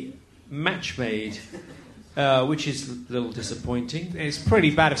unwittingly match-made, which is a little disappointing. It's pretty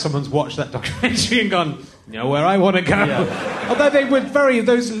bad if someone's watched that documentary and gone, where I want to go. Yeah. Although they were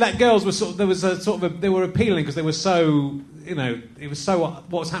those girls were sort of, they were appealing because they were so, it was so,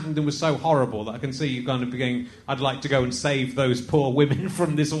 what's happened to them was so horrible that I can see you kind of being, I'd like to go and save those poor women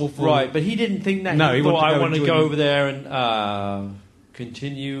from this awful... Right, but he didn't think that. No, he thought, I want to go over there and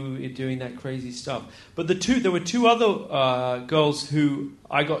continue doing that crazy stuff. But there were 2 other girls who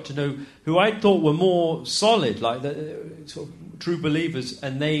I got to know, who I thought were more solid, like sort of true believers,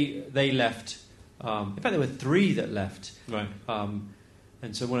 and they left. In fact, there were 3 that left. Right.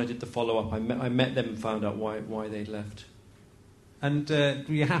 And so when I did the follow-up, I met them and found out why they'd left. And were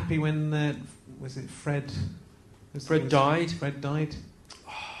you happy when was it Fred? Fred died. Fred died.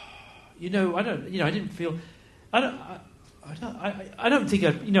 I didn't feel. I don't think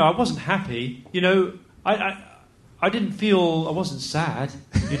I wasn't happy. I didn't feel. I wasn't sad.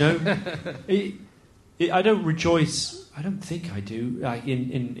 I don't rejoice. I don't think I do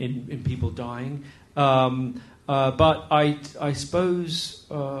in people dying. But I suppose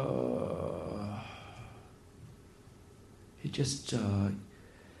it just. I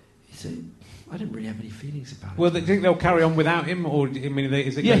didn't really have any feelings about it. Well, do you think they'll carry on without him, or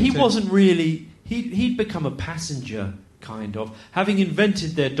is it? Yeah, he wasn't really. He'd become a passenger, kind of, having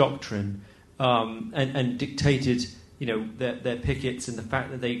invented their doctrine and dictated, their pickets, and the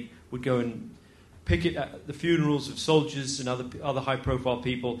fact that they would go and picket at the funerals of soldiers and other high-profile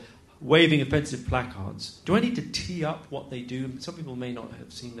people, waving offensive placards. Do I need to tee up what they do? Some people may not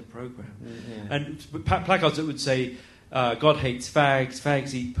have seen the program. Yeah. And placards that would say, God hates fags,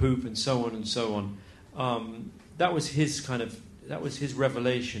 fags eat poop, and so on and so on. That was his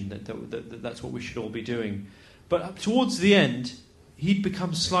revelation, that's what we should all be doing. But towards the end, he'd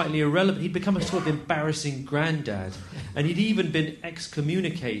become slightly irrelevant. He'd become a sort of embarrassing granddad. And he'd even been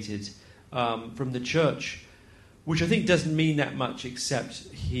excommunicated from the church, which I think doesn't mean that much, except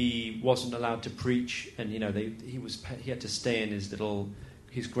he wasn't allowed to preach, and he had to stay in his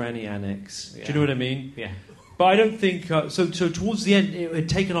granny annex. Yeah. Do you know what I mean? Yeah. But I don't think so. Towards the end, it had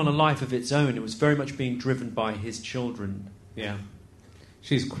taken on a life of its own. It was very much being driven by his children. Yeah,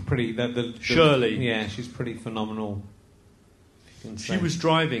 she's pretty. Shirley. Yeah, she's pretty phenomenal. She was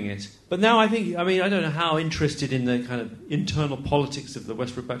driving it. But now I don't know how interested in the kind of internal politics of the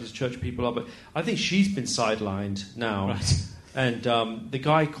Westboro Baptist Church people are, but I think she's been sidelined now. Right. And the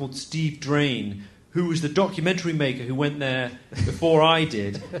guy called Steve Drain, who was the documentary maker who went there before I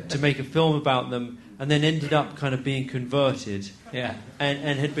did to make a film about them, and then ended up kind of being converted. Yeah.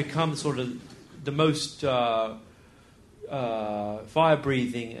 And had become sort of the most fire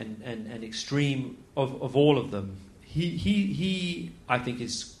breathing and extreme of all of them. He I think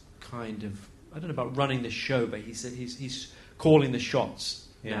is kind of, I don't know about running the show, but he's calling the shots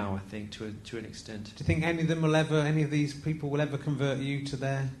now. I think to an extent. Do you think any of these people will ever convert you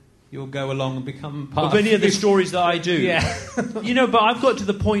to you'll go along and become part of any of the stories that I do? Yeah. But I've got to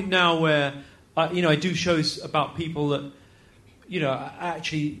the point now where I do shows about people that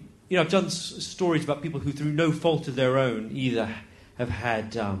actually. I've done stories about people who, through no fault of their own, either have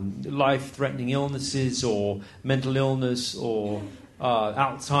had life-threatening illnesses or mental illness or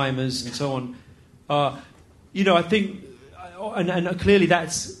Alzheimer's and so on. I think, and clearly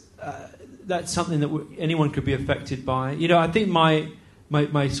that's something that anyone could be affected by. I think my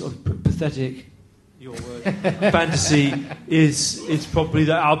sort of pathetic, your word, fantasy is probably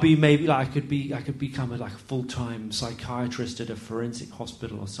that I'll be I could become a full-time psychiatrist at a forensic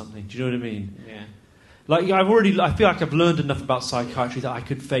hospital or something. Do you know what I mean? Yeah. I feel like I've learned enough about psychiatry that I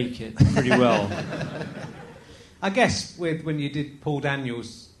could fake it pretty well. I guess when you did Paul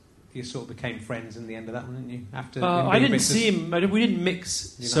Daniels, you sort of became friends in the end of that one, didn't you? After I didn't see him. We didn't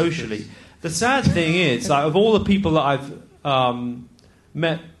mix socially. The sad thing is, of all the people that I've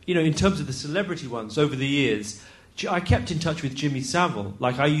met, in terms of the celebrity ones over the years, I kept in touch with Jimmy Savile.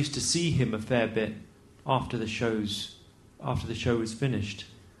 I used to see him a fair bit after the show was finished,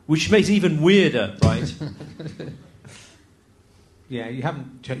 which makes it even weirder, right? Yeah, you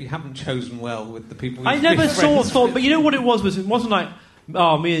haven't chosen well with the people. I never thought, but you know what it was? It wasn't like,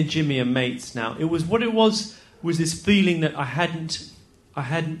 me and Jimmy are mates now. It was was this feeling that I hadn't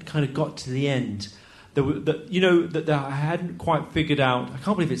kind of got to the end. That I hadn't quite figured out. I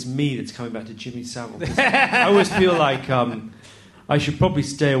can't believe it's me that's coming back to Jimmy Savile. I always feel like I should probably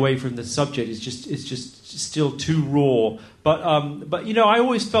stay away from the subject. It's just still too raw. But I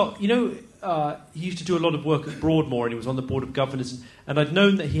always felt he used to do a lot of work at Broadmoor, and he was on the board of governors, and I'd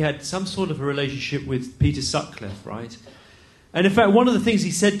known that he had some sort of a relationship with Peter Sutcliffe, right? And in fact, one of the things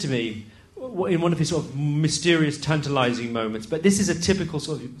he said to me in one of his sort of mysterious, tantalising moments, but this is a typical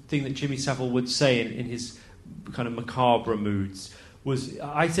sort of thing that Jimmy Savile would say in his kind of macabre moods, was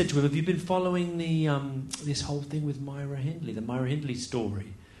I said to him, have you been following this whole thing with Myra Hindley, the Myra Hindley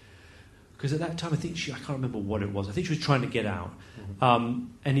story? Because at that time, I can't remember what it was. I think she was trying to get out. Mm-hmm.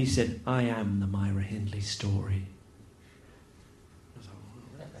 And he said, I am the Myra Hindley story.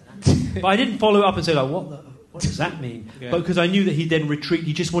 But I didn't follow up and say, what does that mean? Yeah. But because I knew that he'd then retreat,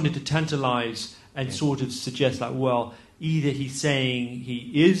 he just wanted to tantalise and sort of suggest, either he's saying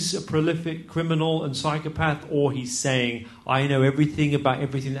he is a prolific criminal and psychopath, or he's saying, I know everything about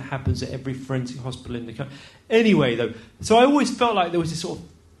everything that happens at every forensic hospital in the country. Anyway, though, so I always felt like there was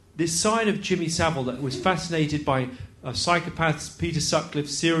this side of Jimmy Savile that was fascinated by psychopaths, Peter Sutcliffe,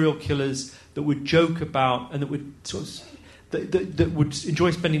 serial killers, that would joke about and that would that would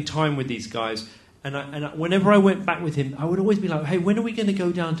enjoy spending time with these guys. And whenever I went back with him, I would always be like, hey, when are we going to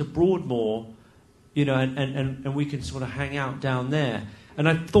go down to Broadmoor, and we can sort of hang out down there? And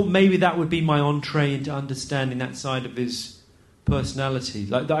I thought maybe that would be my entree into understanding that side of his personality.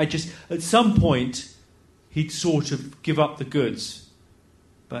 Like that, at some point, he'd sort of give up the goods,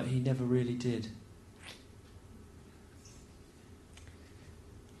 but he never really did.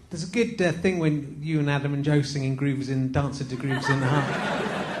 There's a good thing when you and Adam and Joe singing Grooves in Dancing to Grooves in the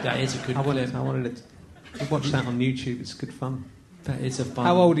Heart. That is a good clip. I wanted to watch that on YouTube. It's good fun. That is a fun.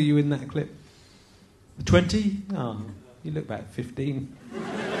 How old are you in that clip? 20. Oh, you look about 15.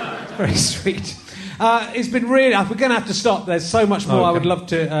 It's very sweet. It's been really... We're going to have to stop. There's so much more I would love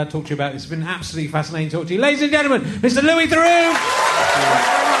to talk to you about. It's been absolutely fascinating to talk to you. Ladies and gentlemen, Mr. Louis Theroux!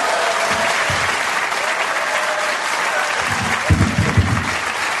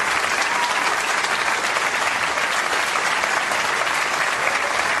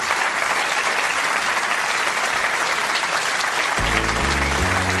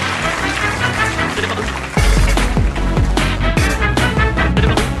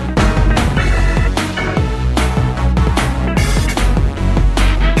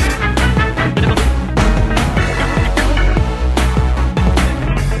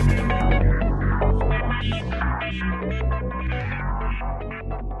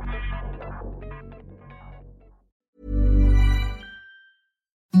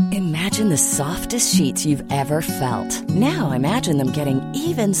 Imagine the softest sheets you've ever felt. Now imagine them getting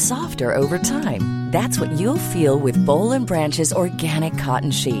even softer over time. That's what you'll feel with Boll & Branch's organic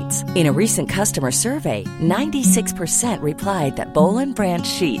cotton sheets. In a recent customer survey, 96% replied that Boll & Branch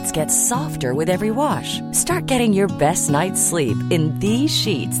sheets get softer with every wash. Start getting your best night's sleep in these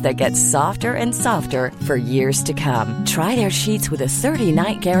sheets that get softer and softer for years to come. Try their sheets with a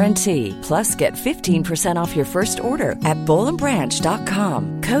 30-night guarantee. Plus, get 15% off your first order at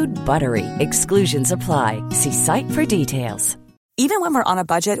bollandbranch.com. Code BUTTERY. Exclusions apply. See site for details. Even when we're on a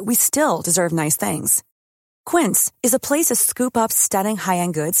budget, we still deserve nice things. Quince is a place to scoop up stunning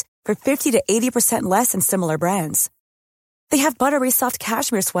high-end goods for 50 to 80% less than similar brands. They have buttery soft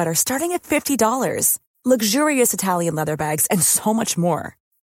cashmere sweaters starting at $50, luxurious Italian leather bags, and so much more.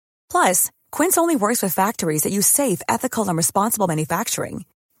 Plus, Quince only works with factories that use safe, ethical, and responsible manufacturing.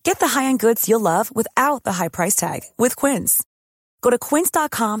 Get the high-end goods you'll love without the high price tag with Quince. Go to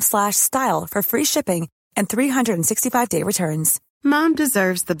quince.com/style for free shipping and 365-day returns. Mom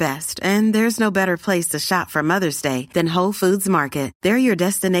deserves the best, and there's no better place to shop for Mother's Day than Whole Foods Market. They're your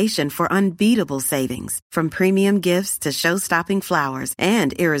destination for unbeatable savings, from premium gifts to show-stopping flowers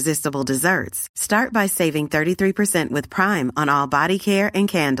and irresistible desserts. Start by saving 33% with Prime on all body care and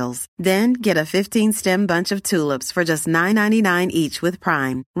candles. Then get a 15-stem bunch of tulips for just $9.99 each with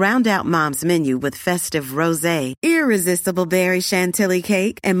Prime. Round out Mom's menu with festive rosé, irresistible berry chantilly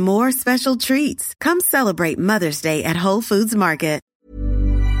cake, and more special treats. Come celebrate Mother's Day at Whole Foods Market.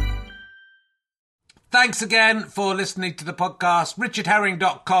 Thanks again for listening to the podcast.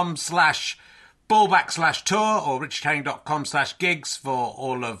 richardherring.com/ballback/tour or richardherring.com/gigs for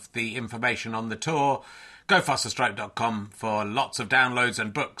all of the information on the tour. GoFasterStroke.com for lots of downloads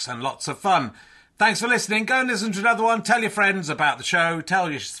and books and lots of fun. Thanks for listening. Go and listen to another one. Tell your friends about the show.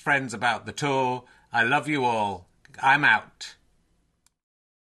 Tell your friends about the tour. I love you all. I'm out.